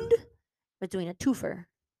weekend, we're doing a twofer.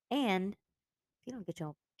 And if you don't get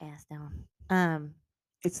your ass down,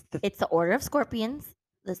 it's the Order of Scorpions.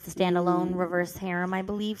 That's the standalone reverse harem, I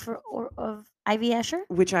believe, of Ivy Asher.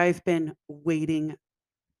 Which I've been waiting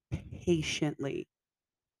patiently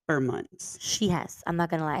for months. She has. I'm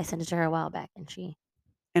not gonna lie. I sent it to her a while back, and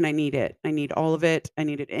I need it. I need all of it. I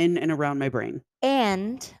need it in and around my brain.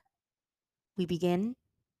 And we begin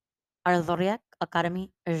our Zodiac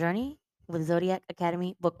Academy journey with Zodiac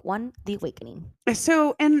Academy Book 1, The Awakening.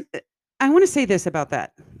 So, and I want to say this about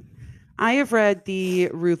that. I have read the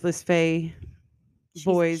Ruthless Fae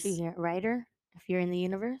boys. She's a writer. If you're in the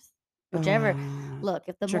universe, whichever. Look,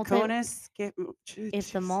 if the multiverse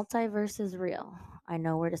is real, I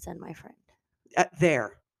know where to send my friend.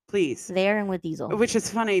 There, please. There and with Diesel. Which is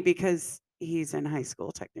funny because he's in high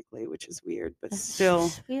school technically, which is weird, but still.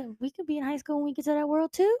 We could be in high school when we get to that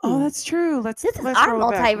world too. Oh, that's true. Let's our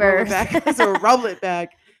multiverse. Roll it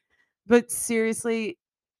back. But seriously,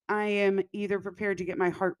 I am either prepared to get my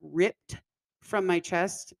heart ripped from my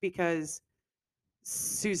chest because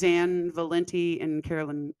Suzanne Valenti and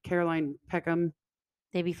Caroline Peckham,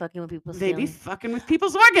 they be fucking with people's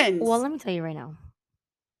organs. Well, let me tell you right now.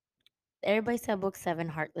 Everybody said book 7,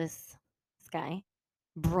 Heartless Sky,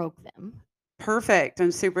 broke them. Perfect.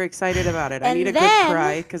 I'm super excited about it. I need a good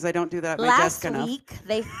cry because I don't do that at my desk enough. Last week,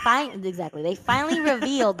 they finally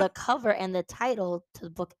revealed the cover and the title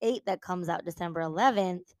to book 8 that comes out December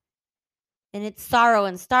 11th. And it's Sorrow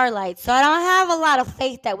and Starlight. So I don't have a lot of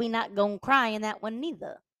faith that we not gonna cry in that one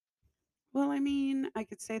neither. Well, I mean, I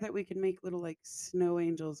could say that we could make little like snow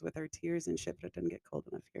angels with our tears and shit, but it doesn't get cold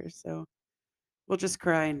enough here. So we'll just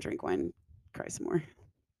cry and drink wine, cry some more.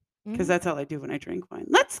 Because that's all I do when I drink wine.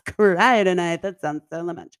 Let's cry tonight. That sounds so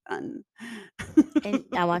much fun. And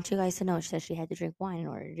I want you guys to know she said she had to drink wine in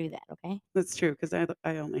order to do that, okay? That's true, because I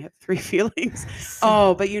only have 3 feelings.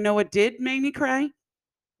 Oh, but you know what did make me cry?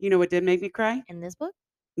 You know what did make me cry? In this book?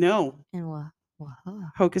 No. In what?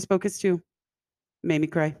 Hocus Pocus 2. Made me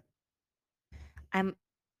cry. I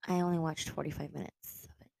only watched 45 minutes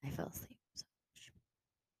of it. I fell asleep. So.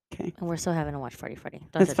 Okay. And we're still having to watch Freddy.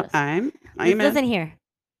 That's fine. Listen here.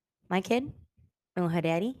 My kid and her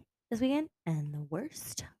daddy this weekend, and the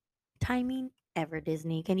worst timing ever,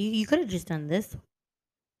 Disney. You could have just done this.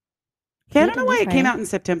 Yeah, I don't know why it came out in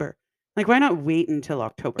September. Like, why not wait until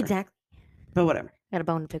October? Exactly. But whatever. Got a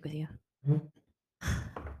bone to pick with you.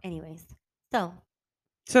 Anyways, so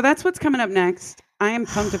that's what's coming up next. I am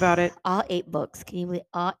pumped about it. All 8 books. Can you believe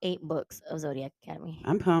all 8 books of Zodiac Academy?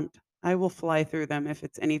 I'm pumped. I will fly through them if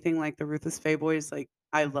it's anything like the Ruthless Fae boys. Like,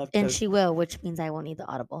 I love and she will, which means I won't need the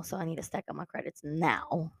Audible, so I need to stack up my credits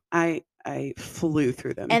now. I flew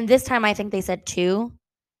through them, and this time I think they said 2.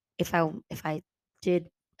 If I did,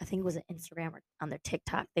 I think it was an Instagram or on their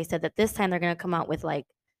TikTok. They said that this time they're gonna come out with like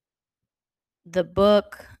the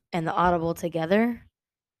book and the Audible together.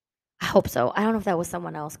 I hope so. I don't know if that was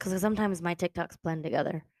someone else because sometimes my TikToks blend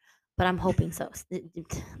together, but I'm hoping so.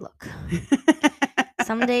 Look,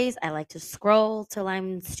 some days I like to scroll till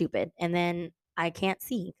I'm stupid, and then I can't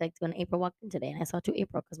see. Like when April walked in today, and I saw two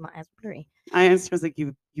April because my eyes were blurry. I asked her, I was like,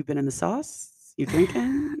 "You been in the sauce? You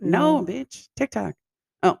drinking?" "No, No. bitch. TikTok."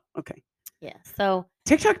 "Oh, okay." Yeah. So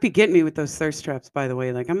TikTok be getting me with those thirst traps, by the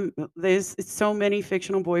way. Like, there's it's so many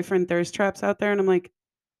fictional boyfriend thirst traps out there, and I'm like,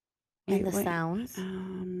 and "Wait, the wait, sounds.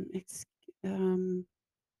 it's, um,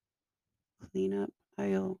 clean up,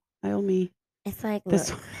 aisle me, It's like, this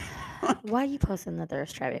look, one." why are you posting the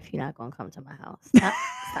thirst trap if you're not gonna come to my house?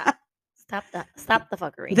 Stop the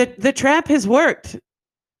fuckery. The trap has worked.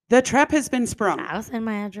 The trap has been sprung. I'll send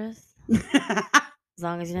my address as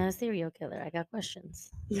long as you're not a serial killer. I got questions.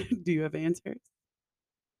 Do you have answers?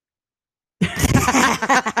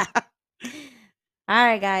 All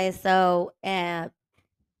right, guys. So, I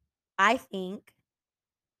think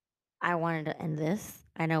I wanted to end this.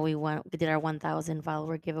 I know we did our 1,000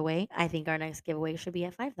 follower giveaway. I think our next giveaway should be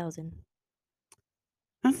at 5,000.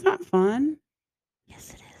 That's not fun. Yes,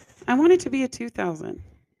 it is. I want it to be a 2,000.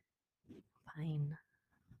 Fine.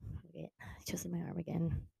 Okay. Twisted my arm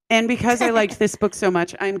again. And because I liked this book so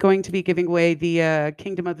much, I'm going to be giving away the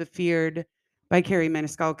Kingdom of the Feared by Carrie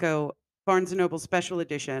Maniscalco Barnes & Noble Special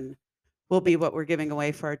Edition will be what we're giving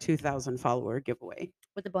away for our 2,000 follower giveaway.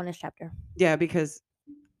 With the bonus chapter. Yeah, because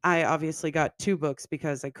I obviously got 2 books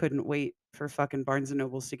because I couldn't wait for fucking Barnes &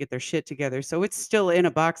 Nobles to get their shit together. So it's still in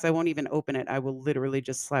a box. I won't even open it. I will literally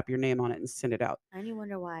just slap your name on it and send it out. I only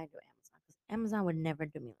wonder why I do Amazon. Because Amazon would never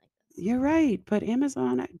do me like this. You're right, but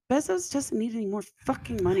Amazon Bezos doesn't need any more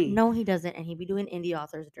fucking money. No, he doesn't. And he'd be doing indie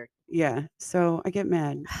authors dirt. Yeah, so I get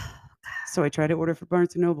mad. So I try to order for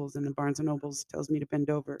Barnes & Nobles, and the Barnes & Nobles tells me to bend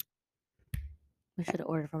over. We should have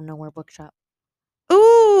ordered from Nowhere Bookshop.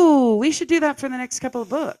 Ooh, we should do that for the next couple of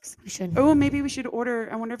books. We should. Oh, maybe we should order.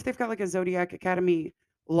 I wonder if they've got like a Zodiac Academy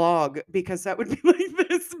log because that would be like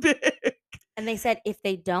this big. And they said if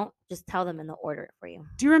they don't, just tell them and they'll order it for you.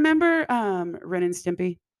 Do you remember Ren and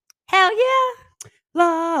Stimpy? Hell yeah.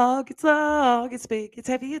 Log, it's big, it's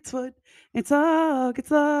heavy, it's wood. It's log,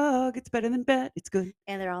 it's better than bet, it's good.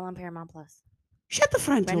 And they're all on Paramount Plus. Shut the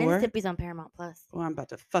front Ren door. and Stimpy's on Paramount Plus. Oh, I'm about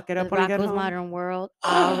to fuck it up With when I get Rocco's home. Modern World,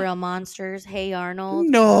 All Real Monsters, Hey Arnold,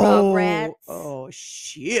 No. Rugrats. Oh,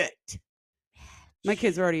 shit. My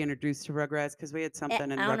kids are already introduced to Rugrats because we had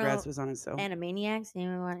something and Rugrats was on it. So. Animaniacs. You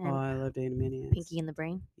know what? Oh, I loved Animaniacs. Pinky and the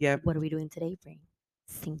Brain. Yep. What are we doing today, Brain?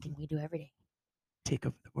 Same thing we do every day. Take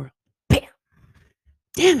over the world. Bam.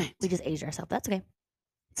 Damn it. We just aged ourselves. That's okay.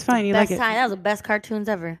 It's fine. You best like it. time. That was the best cartoons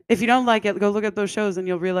ever. If you don't like it, go look at those shows and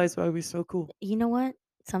you'll realize why we're so cool. You know what?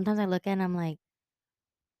 Sometimes I look at it and I'm like,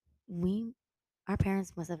 our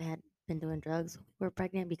parents must have been doing drugs when we were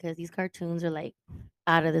pregnant because these cartoons are like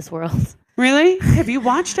out of this world. Really? Have you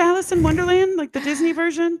watched Alice in Wonderland, like the Disney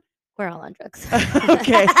version? We're all on drugs.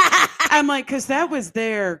 Okay. I'm like, because that was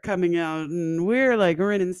there coming out, and we're like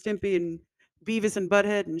Ren and Stimpy and Beavis and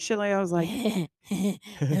Butthead and shit. Like I was like,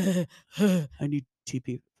 I need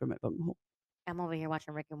TP for my bunghole. I'm over here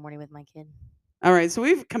watching Rick and Morty with my kid. All right, so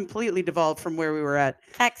we've completely devolved from where we were at.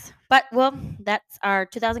 Facts. But, well, that's our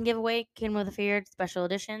 2000 giveaway, Kingdom of the Feared Special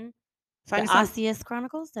Edition. Find the Osseous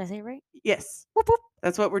Chronicles. Did I say it right? Yes. Whoop, whoop.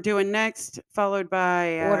 That's what we're doing next, followed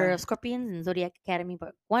by Order of Scorpions and Zodiac Academy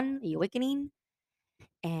Book 1, The Awakening.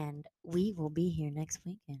 And we will be here next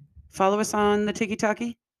weekend. Follow us on the Tiki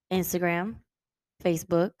Talkie. Instagram,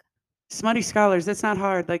 Facebook. Smutty Scholars. That's not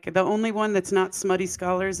hard. Like the only one that's not Smutty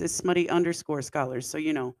Scholars is Smutty_Scholars.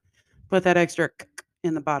 So, put that extra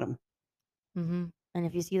in the bottom. Mm-hmm. And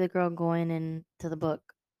if you see the girl going into the book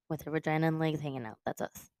with her vagina and legs hanging out, that's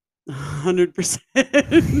us. 100%.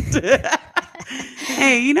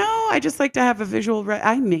 Hey, I just like to have a visual.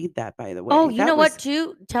 I made that, by the way. Oh, you know what,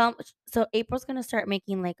 too? So April's going to start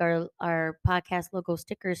making like our podcast logo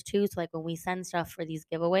stickers too. So like when we send stuff for these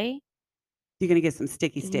giveaway, you're going to get some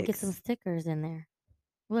sticky you sticks. can get some stickers in there.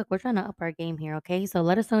 Look, we're trying to up our game here, okay? So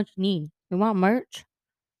let us know what you need. We want merch.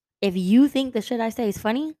 If you think the shit I say is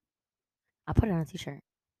funny, I'll put it on a t-shirt.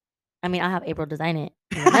 I mean, I'll have April design it.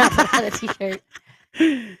 And then I'll put it on a t-shirt.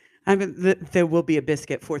 I mean, there will be a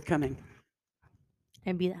biscuit forthcoming.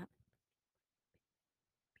 And be that.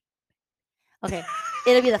 Okay.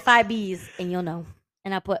 It'll be the 5 B's and you'll know.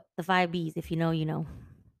 And I'll put the 5 B's. If you know, you know.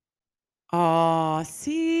 Oh,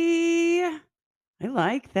 see? I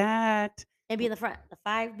like that. It'll be in the front. The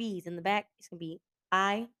 5 B's in the back. It's going to be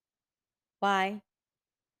I, Y,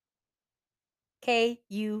 K,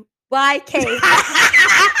 U, Y, K.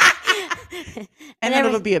 And then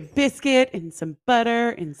it'll be a biscuit and some butter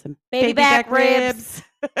and some baby back ribs.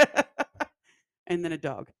 And then a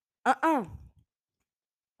dog. Oh,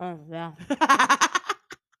 yeah.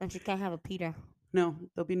 And she can't have a Peter. No,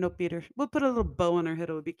 there'll be no Peter. We'll put a little bow on her head.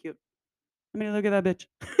 It would be cute. I mean, look at that bitch.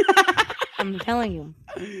 I'm telling you.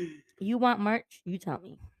 You want merch? You tell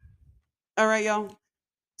me. All right, y'all.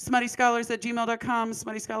 SmuttyScholars@gmail.com.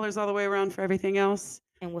 Smutty Scholars all the way around for everything else.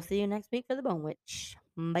 And we'll see you next week for the Bone Witch.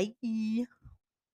 Bye.